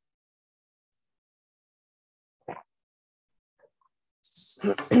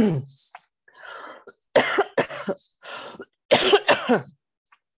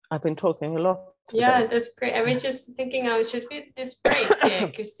 I've been talking a lot today. Yeah, that's great. I was just thinking, should we this break,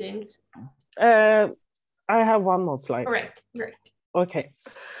 Kristin? I have one more slide. Correct. Okay.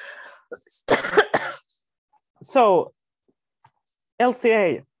 So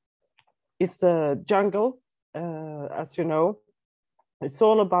LCA is a jungle, as you know. It's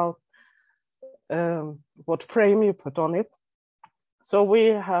all about what frame you put on it. So we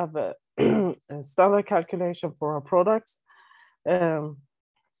have a standard calculation for our products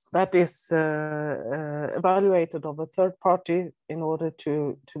that is evaluated of a third party in order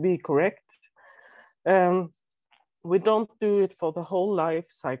to be correct. We don't do it for the whole life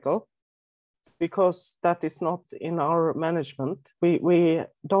cycle because that is not in our management. We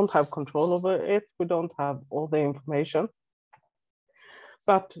don't have control over it. We don't have all the information.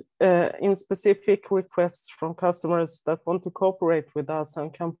 But in specific requests from customers that want to cooperate with us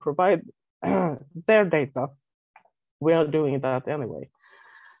and can provide their data, we are doing that anyway.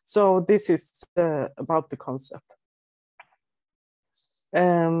 So this is about the concept.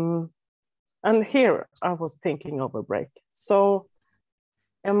 And here I was thinking of a break. So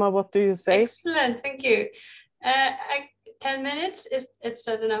Emma, what do you say? Excellent, thank you. 10 minutes, it's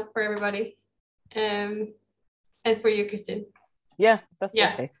set enough for everybody. And for you, Kristin. Yeah, that's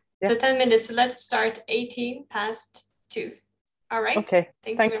okay. Yeah. So 10 minutes, so let's start 2:18. All right. Okay,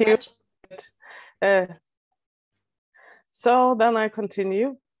 thank you very much. So then I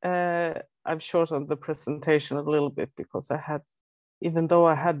continue. I've shortened the presentation a little bit because even though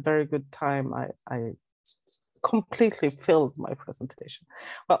I had very good time, I completely filled my presentation.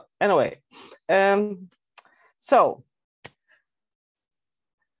 Well, anyway, so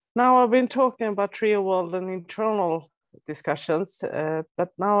now I've been talking about Trioworld and internal discussions,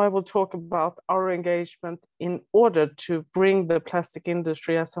 but now I will talk about our engagement in order to bring the plastic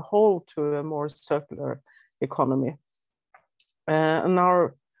industry as a whole to a more circular economy. And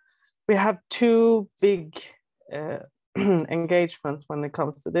we have two big engagements when it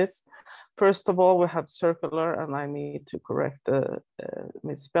comes to this. First of all, we have circular, and I need to correct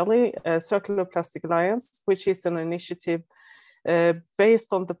misspelling, Circular Plastic Alliance, which is an initiative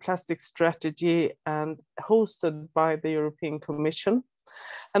based on the plastic strategy and hosted by the European Commission.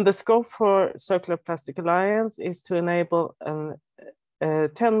 And the scope for Circular Plastic Alliance is to enable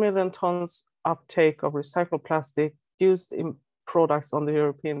 10 million tons uptake of recycled plastic used in products on the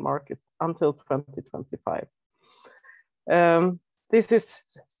European market until 2025. This is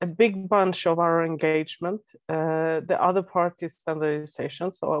a big bunch of our engagement. The other part is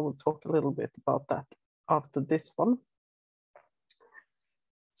standardization, so I will talk a little bit about that after this one.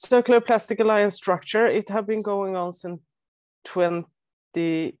 Circular Plastic Alliance structure, it has been going on since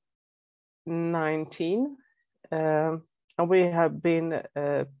 2019, and we have been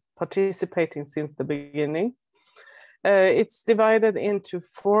participating since the beginning. It's divided into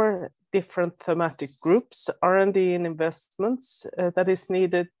 4 different thematic groups: R&D and investments that is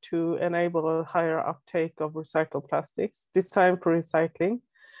needed to enable a higher uptake of recycled plastics, design for recycling,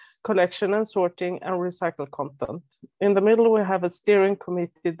 collection and sorting, and recycled content. In the middle, we have a steering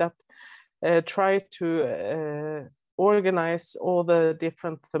committee that try to organize all the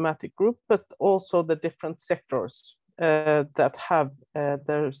different thematic groups, but also the different sectors that have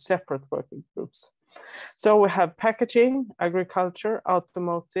their separate working groups. So we have packaging, agriculture,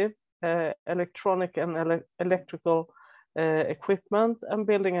 automotive, electronic and electrical equipment, and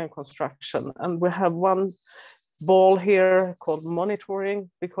building and construction. And we have one ball here called monitoring,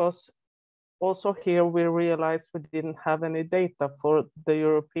 because also here we realized we didn't have any data for the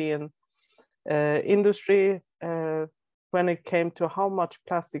European industry when it came to how much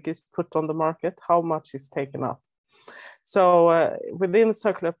plastic is put on the market, how much is taken up. So within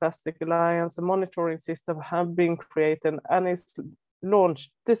Circular Plastic Alliance, a monitoring system have been created and is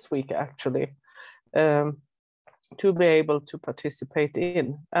launched this week actually to be able to participate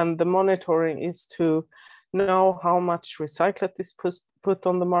in. And the monitoring is to know how much recyclate is put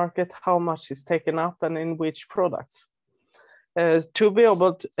on the market, how much is taken up and in which products. To be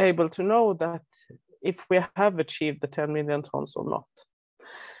able to know that if we have achieved the 10 million tons or not.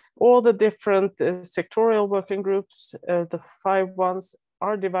 All the different sectorial working groups, the 5 ones,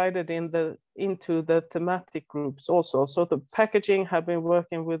 are divided into the thematic groups also. So the packaging have been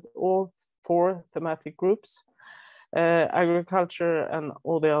working with all 4 thematic groups. Agriculture and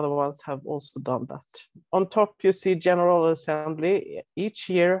all the other ones have also done that. On top, you see General Assembly. Each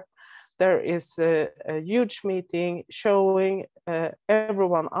year, there is a huge meeting showing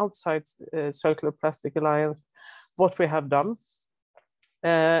everyone outside Circular Plastic Alliance what we have done.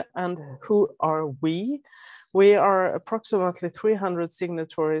 And who are we? We are approximately 300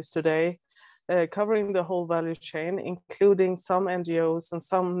 signatories today, covering the whole value chain, including some NGOs and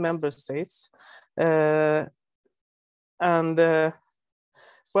some member states. Well,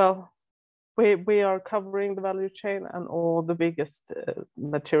 we are covering the value chain and all the biggest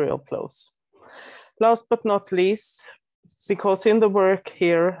material flows. Last but not least, because in the work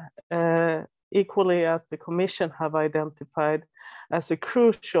here, equally as the Commission have identified as a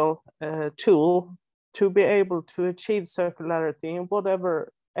crucial tool to be able to achieve circularity in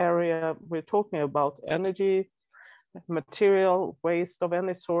whatever area we're talking about, energy, material, waste of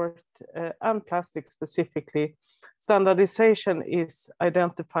any sort, and plastic specifically, standardization is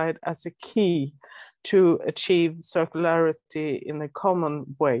identified as a key to achieve circularity in a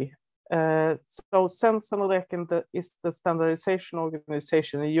common way. So CEN is the standardization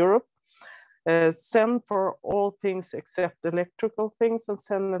organization in Europe. CEN for all things except electrical things, and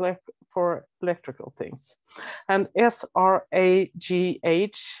CEN for electrical things. And SRAGH,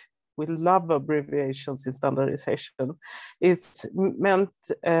 we love abbreviations in standardization, it's meant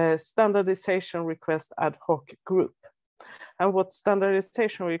standardization request ad hoc group. And what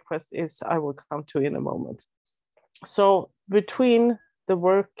standardization request is, I will come to in a moment. So between the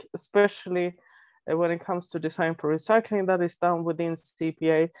work, especially when it comes to design for recycling that is done within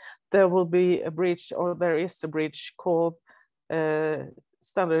CPA, there will be a bridge, or there is a bridge called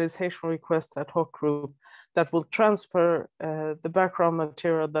standardization request ad hoc group that will transfer the background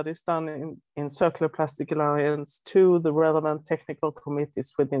material that is done in Circular Plastic Alliance to the relevant technical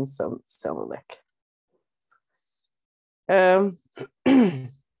committees within CENELEC.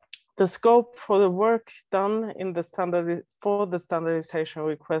 The scope for the work done in the standardization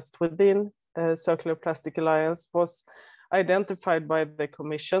request within Circular Plastic Alliance was identified by the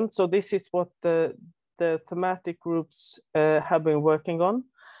Commission. So this is what the thematic groups have been working on,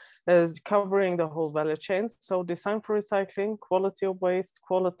 covering the whole value chain. So design for recycling, quality of waste,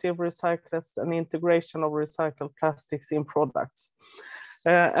 quality of recyclates, and integration of recycled plastics in products.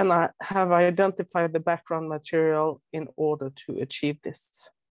 And I have identified the background material in order to achieve this.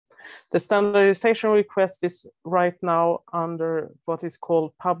 The standardization request is right now under what is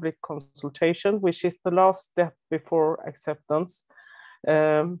called public consultation, which is the last step before acceptance.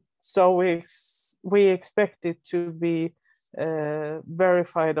 So we expect it to be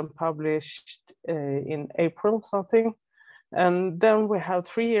verified and published in April something. And then we have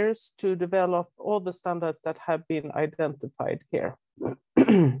 3 years to develop all the standards that have been identified here.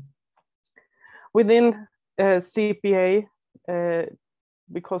 Within CPA,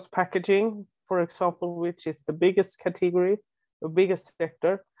 because packaging, for example, which is the biggest category, the biggest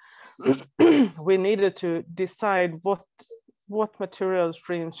sector, we needed to decide what material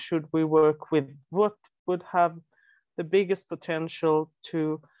streams should we work with, what would have the biggest potential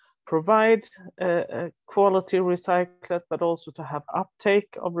to provide a quality recyclate, but also to have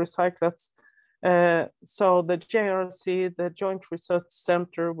uptake of recyclates. So the JRC, the Joint Research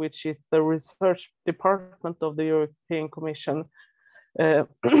Center, which is the research department of the European Commission,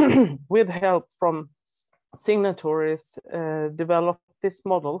 with help from signatories, developed this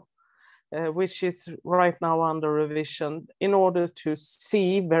model, which is right now under revision in order to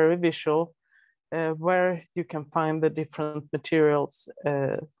see very visual where you can find the different materials.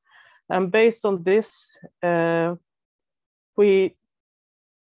 And based on this, we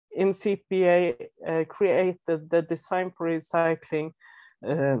in CPA created the design for recycling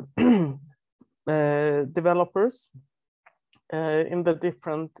developers in the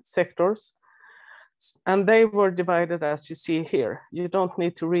different sectors. And they were divided as you see here. You don't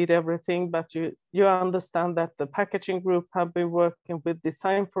need to read everything, but you understand that the packaging group have been working with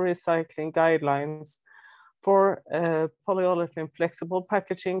design for recycling guidelines for polyolefin flexible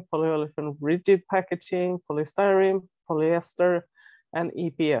packaging, polyolefin rigid packaging, polystyrene, polyester, and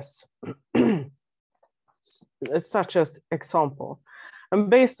EPS, such as example. And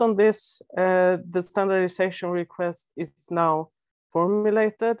based on this, the standardization request is now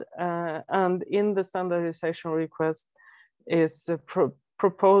formulated, and in the standardization request, is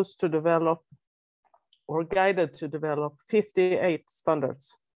proposed to develop or guided to develop 58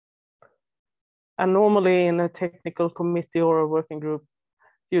 standards. And normally in a technical committee or a working group,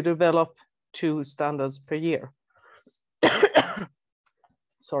 you develop 2 standards per year.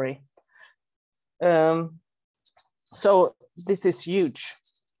 Sorry. So this is huge.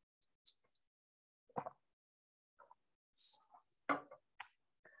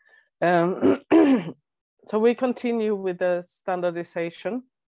 So we continue with the standardization.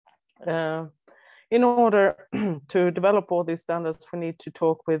 In order to develop all these standards, we need to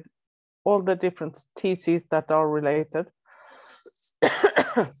talk with all the different TCs that are related.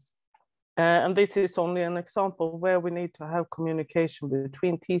 And this is only an example where we need to have communication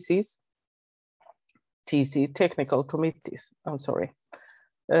between TC, technical committees, I'm sorry.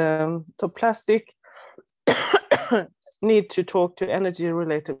 So plastic need to talk to energy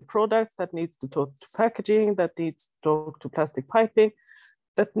related products, that needs to talk to packaging, that needs to talk to plastic piping,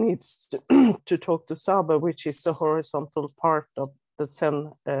 that needs to talk to SABA, which is the horizontal part of the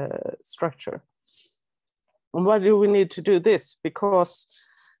CEN structure. And why do we need to do this? Because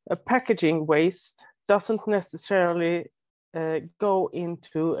a packaging waste doesn't necessarily go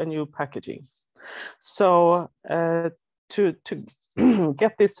into a new packaging. So to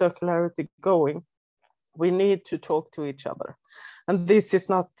get this circularity going, we need to talk to each other. And this is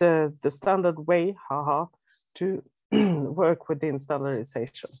not the standard way, to work within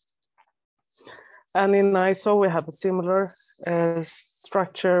standardization. And in ISO, we have a similar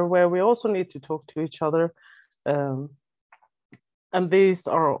structure where we also need to talk to each other. And these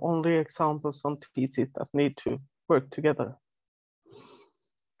are only examples on TCs that need to work together.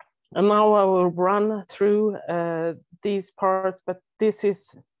 And now I will run through these parts, but this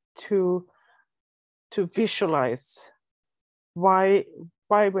is to visualize why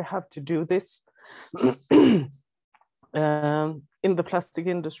we have to do this in the plastic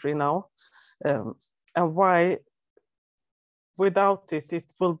industry now, and why without it, it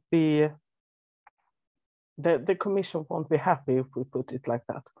will be, the Commission won't be happy if we put it like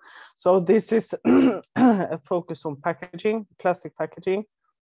that. So this is a focus on packaging, plastic packaging.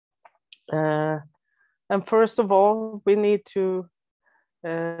 And first of all, we need to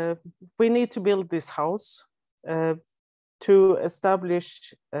build this house to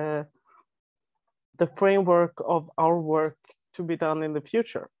establish the framework of our work to be done in the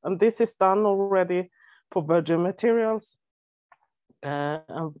future. And this is done already for virgin materials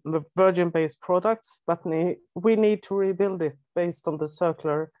and virgin-based products, but we need to rebuild it based on the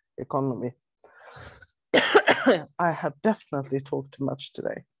circular economy. I have definitely talked too much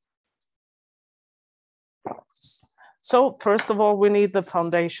today. So first of all, we need the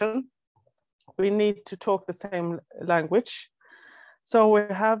foundation. We need to talk the same language. So we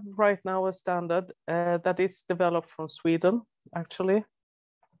have right now a standard that is developed from Sweden, actually,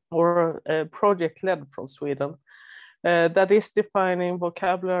 or a project led from Sweden, that is defining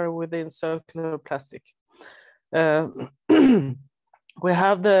vocabulary within circular plastic. We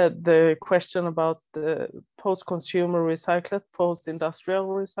have the question about the post-consumer recyclate, post-industrial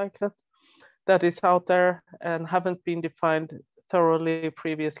recyclate, that is out there and haven't been defined thoroughly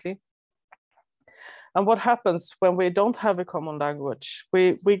previously. And what happens when we don't have a common language?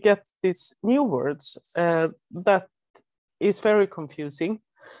 We get these new words that is very confusing.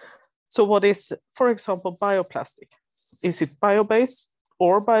 So what is, for example, bioplastic? Is it bio-based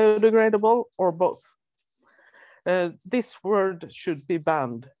or biodegradable or both? This word should be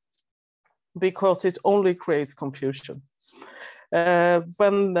banned because it only creates confusion.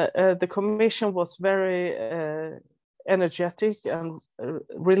 When the Commission was very energetic and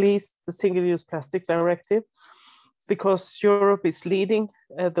released the Single-Use Plastic Directive, because Europe is leading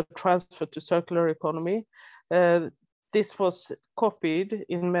the transfer to circular economy. This was copied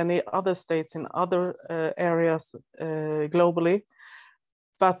in many other states in other areas globally,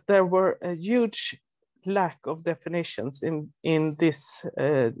 but there were a huge lack of definitions in this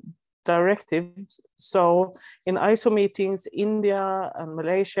directive. So in ISO meetings, India and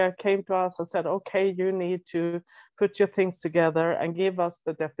Malaysia came to us and said, okay, you need to put your things together and give us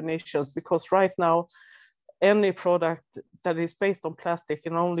the definitions, because right now, any product that is based on plastic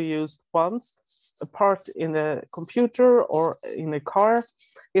and only used once, a part in a computer or in a car,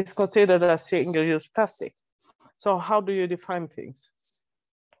 is considered as single-use plastic. So how do you define things?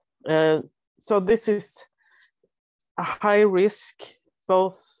 So this is a high risk,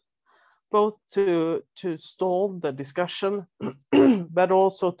 both to stall the discussion, but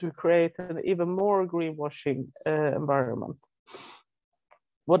also to create an even more greenwashing environment.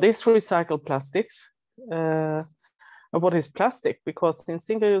 What is recycled plastics? What is plastic? Because in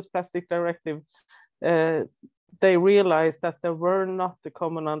Single-Use Plastic Directive, they realized that there were not a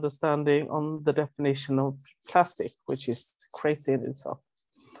common understanding on the definition of plastic, which is crazy in itself.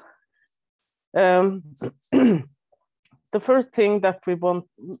 The first thing that we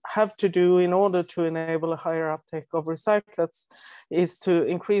have to do in order to enable a higher uptake of recyclates is to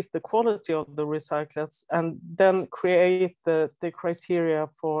increase the quality of the recyclates and then create the criteria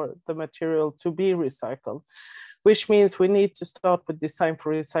for the material to be recycled, which means we need to start with design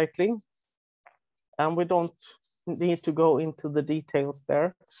for recycling. And we don't need to go into the details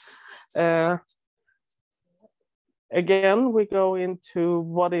there. Again, we go into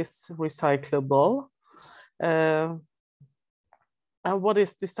what is recyclable. And what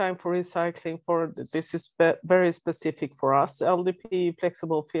is designed for recycling for, this is very specific for us, LDPE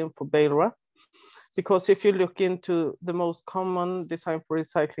flexible film for bale wrap. Because if you look into the most common design for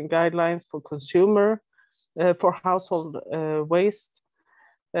recycling guidelines for consumer, for household waste,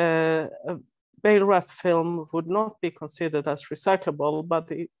 bale wrap film would not be considered as recyclable, but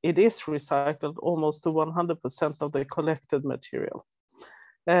it is recycled almost to 100% of the collected material.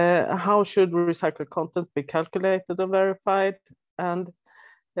 How should recycled content be calculated and verified? And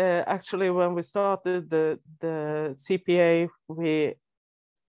actually, when we started the CPA,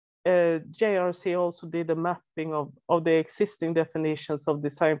 JRC also did a mapping of the existing definitions of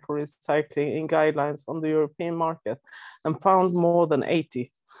design for recycling in guidelines on the European market and found more than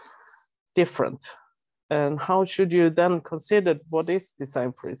 80 different. And how should you then consider what is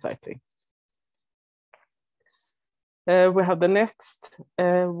design for recycling? We have the next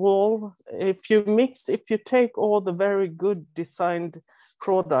wall. If you take all the very good designed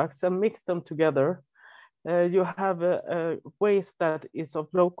products and mix them together, you have a waste that is of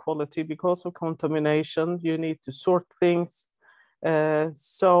low quality because of contamination. You need to sort things.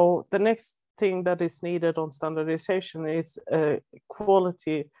 So the next thing that is needed on standardization is a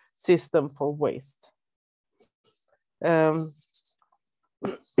quality system for waste.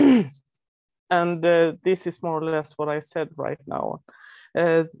 And this is more or less what I said right now.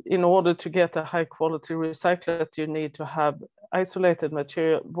 In order to get a high quality recyclate, you need to have isolated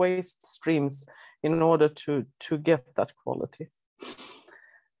material waste streams in order to get that quality.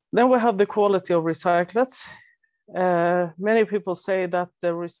 Then we have the quality of recyclates. Many people say that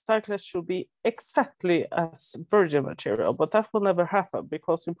the recyclates should be exactly as virgin material, but that will never happen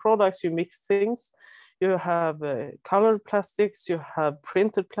because in products you mix things. You have colored plastics, you have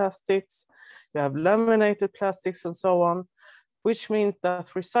printed plastics, you have laminated plastics and so on, which means that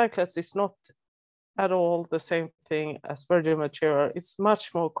recyclates is not at all the same thing as virgin material. It's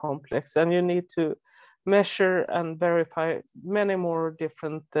much more complex and you need to measure and verify many more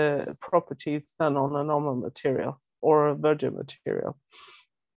different properties than on a normal material or a virgin material.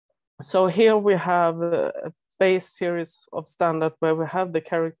 So here we have a base series of standard where we have the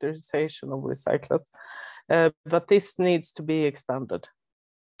characterization of recyclates, but this needs to be expanded.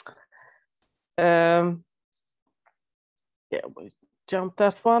 Yeah, we jumped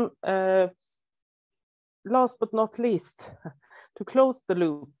that one. Last but not least, to close the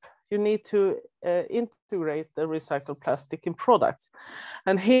loop, you need to integrate the recycled plastic in products.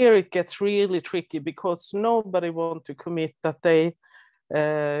 And here it gets really tricky because nobody wants to commit that they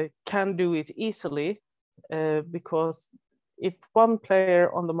can do it easily. Because if one player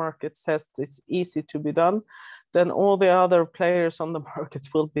on the market says it's easy to be done, then all the other players on the market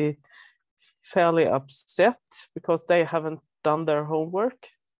will be fairly upset because they haven't done their homework.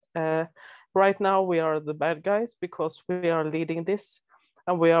 Right now we are the bad guys because we are leading this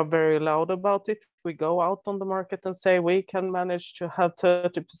and we are very loud about it. We go out on the market and say we can manage to have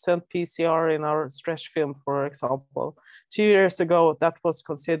 30% PCR in our stretch film, for example. 2 years ago, that was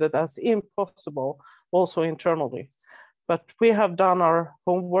considered as impossible, also internally. But we have done our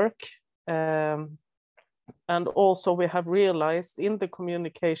homework. And also we have realized in the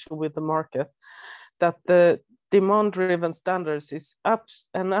communication with the market that the demand-driven standards is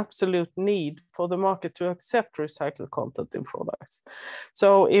an absolute need for the market to accept recycled content in products.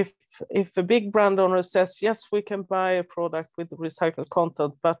 So if a big brand owner says, yes, we can buy a product with recycled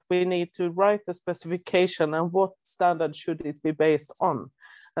content, but we need to write a specification and what standard should it be based on?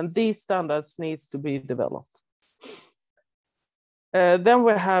 And these standards needs to be developed. Then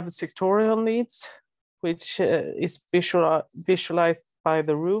we have sectorial needs, which is visualized by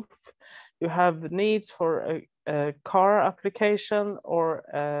the roof. You have needs for a car application or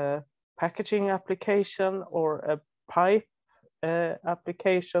a packaging application or a pipe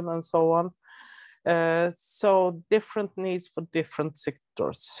application and so on. So different needs for different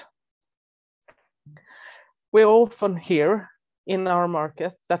sectors. We often hear in our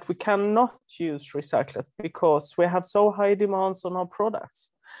market that we cannot use recyclate because we have so high demands on our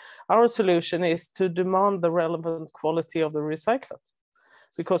products. Our solution is to demand the relevant quality of the recyclate,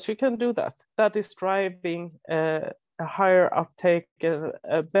 because you can do that. That is driving a higher uptake,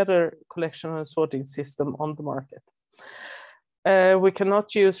 a better collection and sorting system on the market. We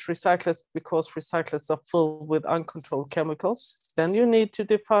cannot use recyclates because recyclates are full with uncontrolled chemicals. Then you need to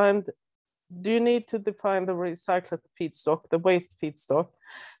define the recycled feedstock, the waste feedstock,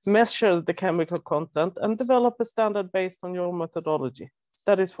 measure the chemical content, and develop a standard based on your methodology.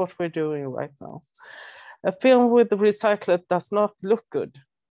 That is what we're doing right now. A film with the recyclate does not look good.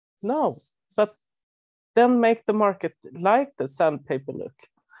 No, but then make the market like the sandpaper look.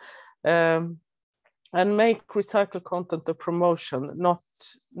 And make recycled content a promotion,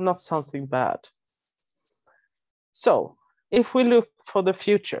 not something bad. So if we look for the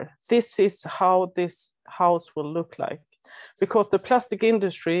future, this is how this house will look like. Because the plastic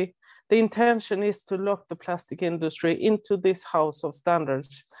industry, the intention is to lock the plastic industry into this house of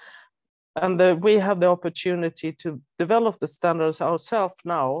standards. And we have the opportunity to develop the standards ourselves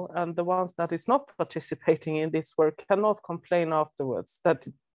now, and the ones that is not participating in this work cannot complain afterwards that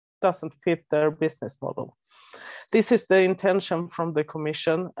it doesn't fit their business model. This is the intention from the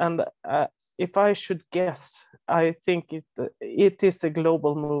Commission, and if I should guess, I think it is a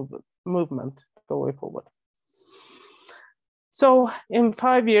global movement going forward. So in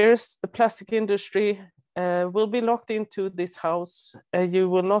 5 years, the plastic industry will be locked into this house. You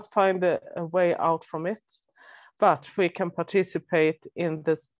will not find a way out from it, but we can participate in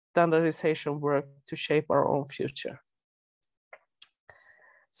the standardization work to shape our own future.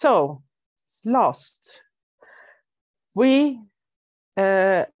 So last, we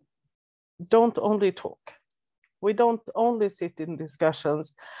don't only talk. We don't only sit in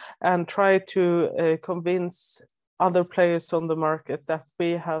discussions and try to convince other players on the market that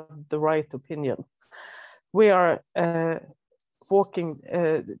we have the right opinion. We are walking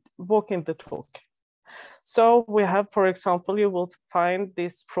the talk. So we have, for example, you will find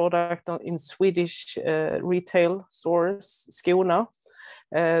this product in Swedish retail stores, Skona.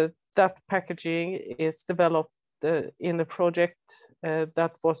 That packaging is developed in a project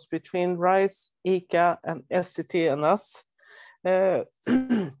that was between RISE, ICA, and SCT and us.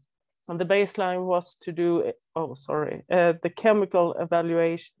 And the baseline was to do, the chemical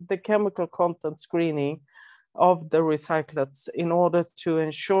evaluation, the chemical content screening of the recyclates in order to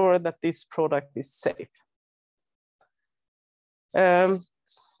ensure that this product is safe.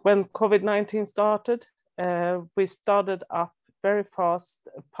 When COVID-19 started, we started up very fast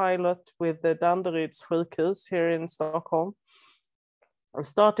a pilot with the Danderyds sjukhus here in Stockholm,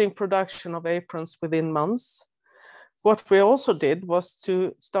 starting production of aprons within months. What we also did was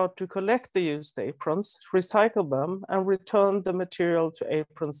to start to collect the used aprons, recycle them, and return the material to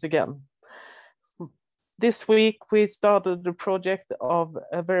aprons again. This week, we started the project of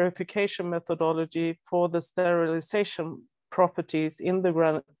a verification methodology for the sterilization properties in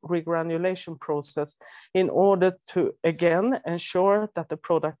the regranulation process in order to, again, ensure that the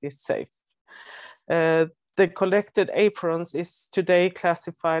product is safe. The collected aprons is today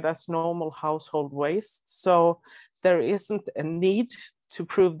classified as normal household waste, so there isn't a need to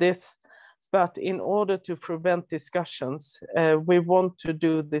prove this, but in order to prevent discussions, we want to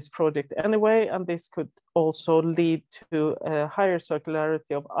do this project anyway, and this could also lead to a higher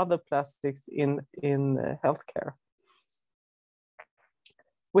circularity of other plastics in healthcare.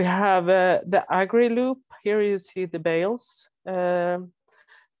 We have the agri-loop. Here you see the bales.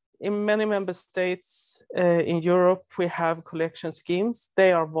 In many member states in Europe, we have collection schemes.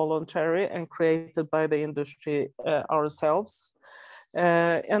 They are voluntary and created by the industry ourselves.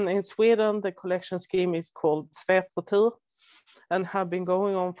 And in Sweden, the collection scheme is called Svepåtur and have been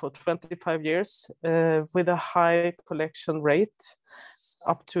going on for 25 years with a high collection rate,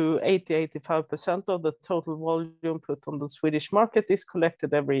 up to 80–85% of the total volume put on the Swedish market is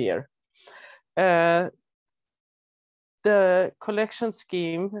collected every year. The collection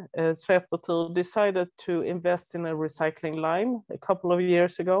scheme, Svepåtur, decided to invest in a recycling line a couple of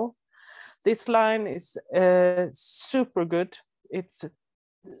years ago. This line is super good. It's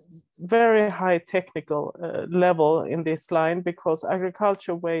very high technical level in this line because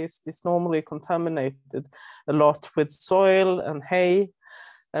agriculture waste is normally contaminated a lot with soil and hay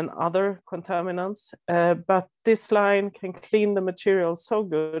and other contaminants. But this line can clean the material so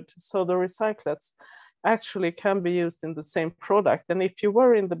good, so the recyclates actually can be used in the same product. And if you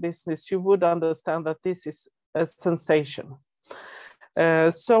were in the business, you would understand that this is a sensation.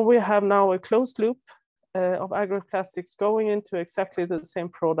 So we have now a closed loop of agroplastics going into exactly the same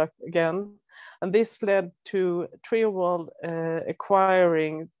product again. And this led to Trioworld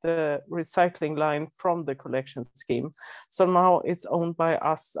acquiring the recycling line from the collection scheme. So now it's owned by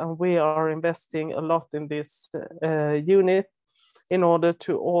us, and we are investing a lot in this unit in order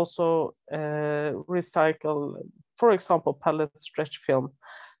to also recycle, for example, pallet stretch film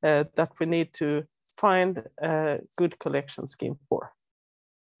that we need to find a good collection scheme for.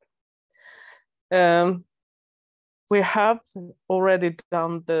 We have already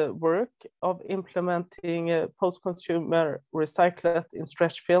done the work of implementing a post-consumer recyclate in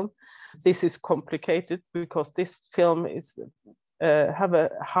stretch film. This is complicated because this film is have a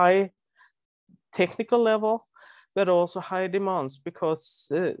high technical level, but also high demands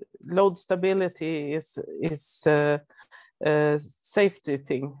because load stability is a safety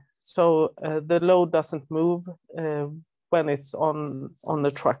thing. So the load doesn't move when it's on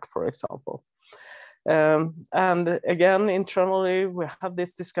the truck, for example. And again, internally, we had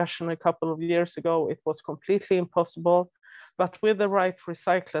this discussion a couple of years ago. It was completely impossible, but with the right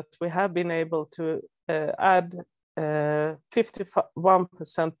recyclate, we have been able to add 51%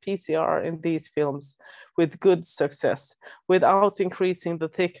 PCR in these films with good success, without increasing the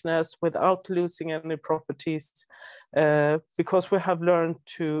thickness, without losing any properties, because we have learned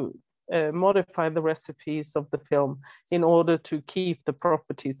to modify the recipes of the film in order to keep the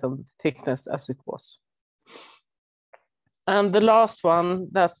properties of the thickness as it was. And the last one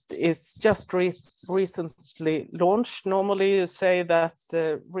that is just recently launched. Normally you say that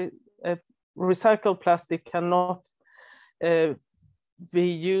recycled plastic cannot be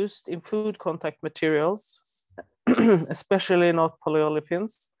used in food contact materials, especially not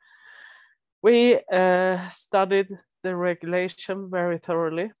polyolefins. We studied the regulation very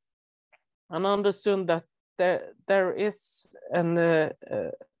thoroughly and understood that there is a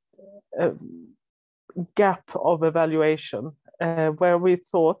gap of evaluation where we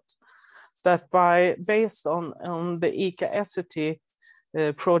thought that based on the ECA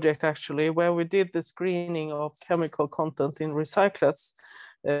project, actually, where we did the screening of chemical content in recyclates,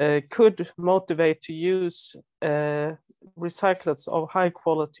 could motivate to use recyclates of high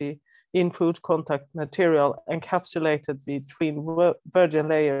quality in food contact material encapsulated between virgin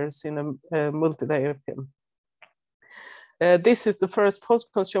layers in a multi-layer film. This is the first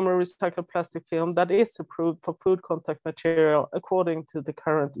post-consumer recycled plastic film that is approved for food contact material according to the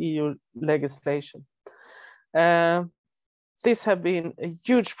current EU legislation. This has been a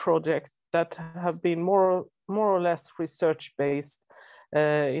huge project that have been more or less research-based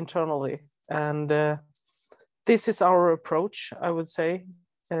internally. And this is our approach, I would say,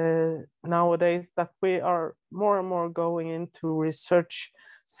 nowadays, that we are more and more going into research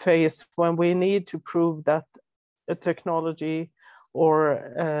phase when we need to prove that a technology or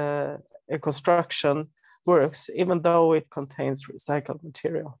a construction works, even though it contains recycled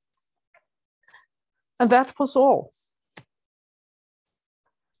material. And that was all.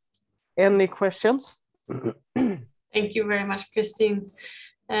 Any questions? Thank you very much, Kristin.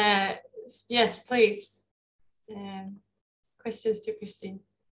 Yes, please. Questions to Kristin.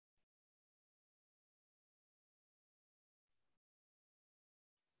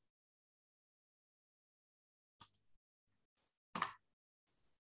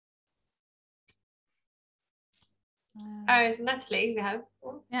 Natalie, we have.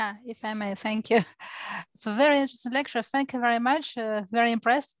 Yeah, if I may, thank you. So very interesting lecture. Thank you very much. Very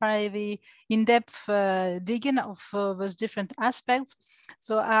impressed by the in-depth digging of those different aspects.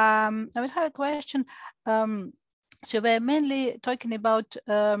 So I would have a question. So we're mainly talking about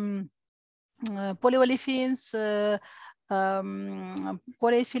polyolefins,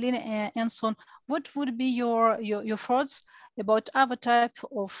 polyethylene, and so on. What would be your thoughts about other types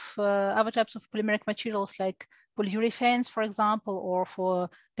of polymeric materials like polyurethanes, for example, or for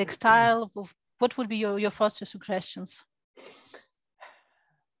textile? What would be your thoughts or suggestions?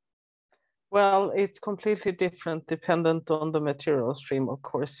 Well, it's completely different dependent on the material stream, of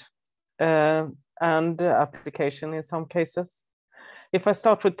course, and the application in some cases. If I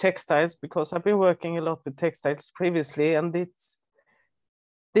start with textiles, because I've been working a lot with textiles previously, and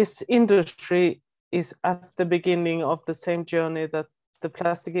this industry is at the beginning of the same journey that the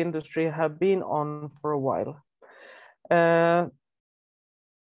plastic industry have been on for a while. There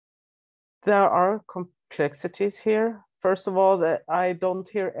are complexities here. First of all, I don't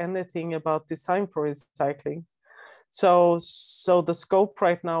hear anything about design for recycling. So the scope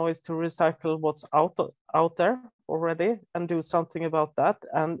right now is to recycle what's out there already and do something about that.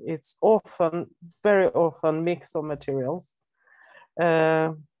 And it's very often mix of materials.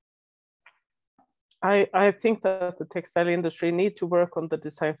 I think that the textile industry need to work on the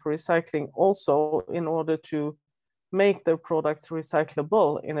design for recycling also in order to make their products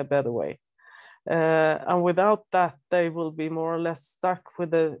recyclable in a better way. And without that, they will be more or less stuck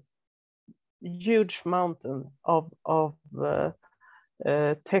with a huge mountain of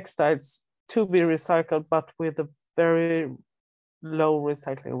textiles to be recycled, but with a very low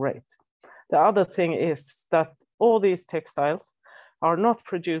recycling rate. The other thing is that all these textiles are not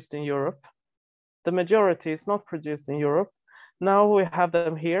produced in Europe. The majority is not produced in Europe. Now we have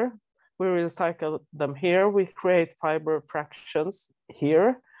them here. We recycle them here. We create fiber fractions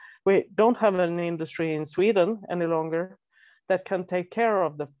here. We don't have an industry in Sweden any longer that can take care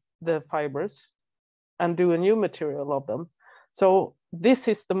of the fibers and do a new material of them. So this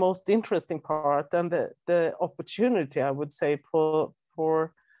is the most interesting part, and the opportunity, I would say, for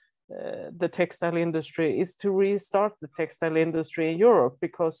the textile industry is to restart the textile industry in Europe,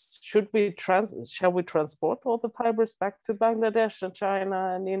 because shall we transport all the fibers back to Bangladesh and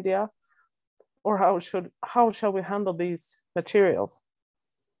China and India? Or how shall we handle these materials?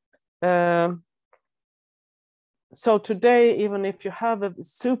 So today, even if you have a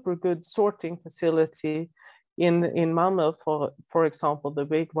super good sorting facility in Malmö, for example, the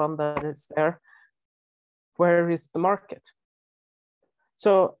big one that is there, where is the market?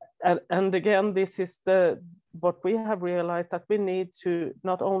 So, and again, this is what we have realized, that we need to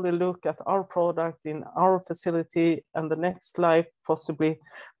not only look at our product in our facility and the next life possibly,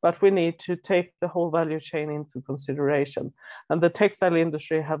 but we need to take the whole value chain into consideration. And the textile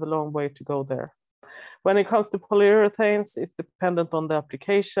industry have a long way to go there. When it comes to polyurethanes, it's dependent on the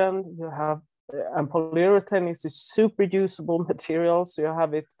application. You have, and polyurethane is a super usable material, so you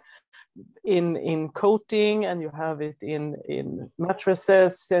have it in coating, and you have it in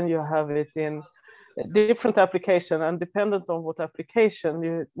mattresses, and you have it in different application, and dependent on what application,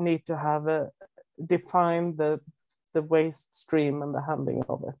 you need to have define the waste stream and the handling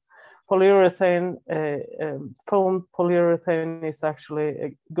of it. Polyurethane, foam polyurethane is actually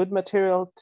a good material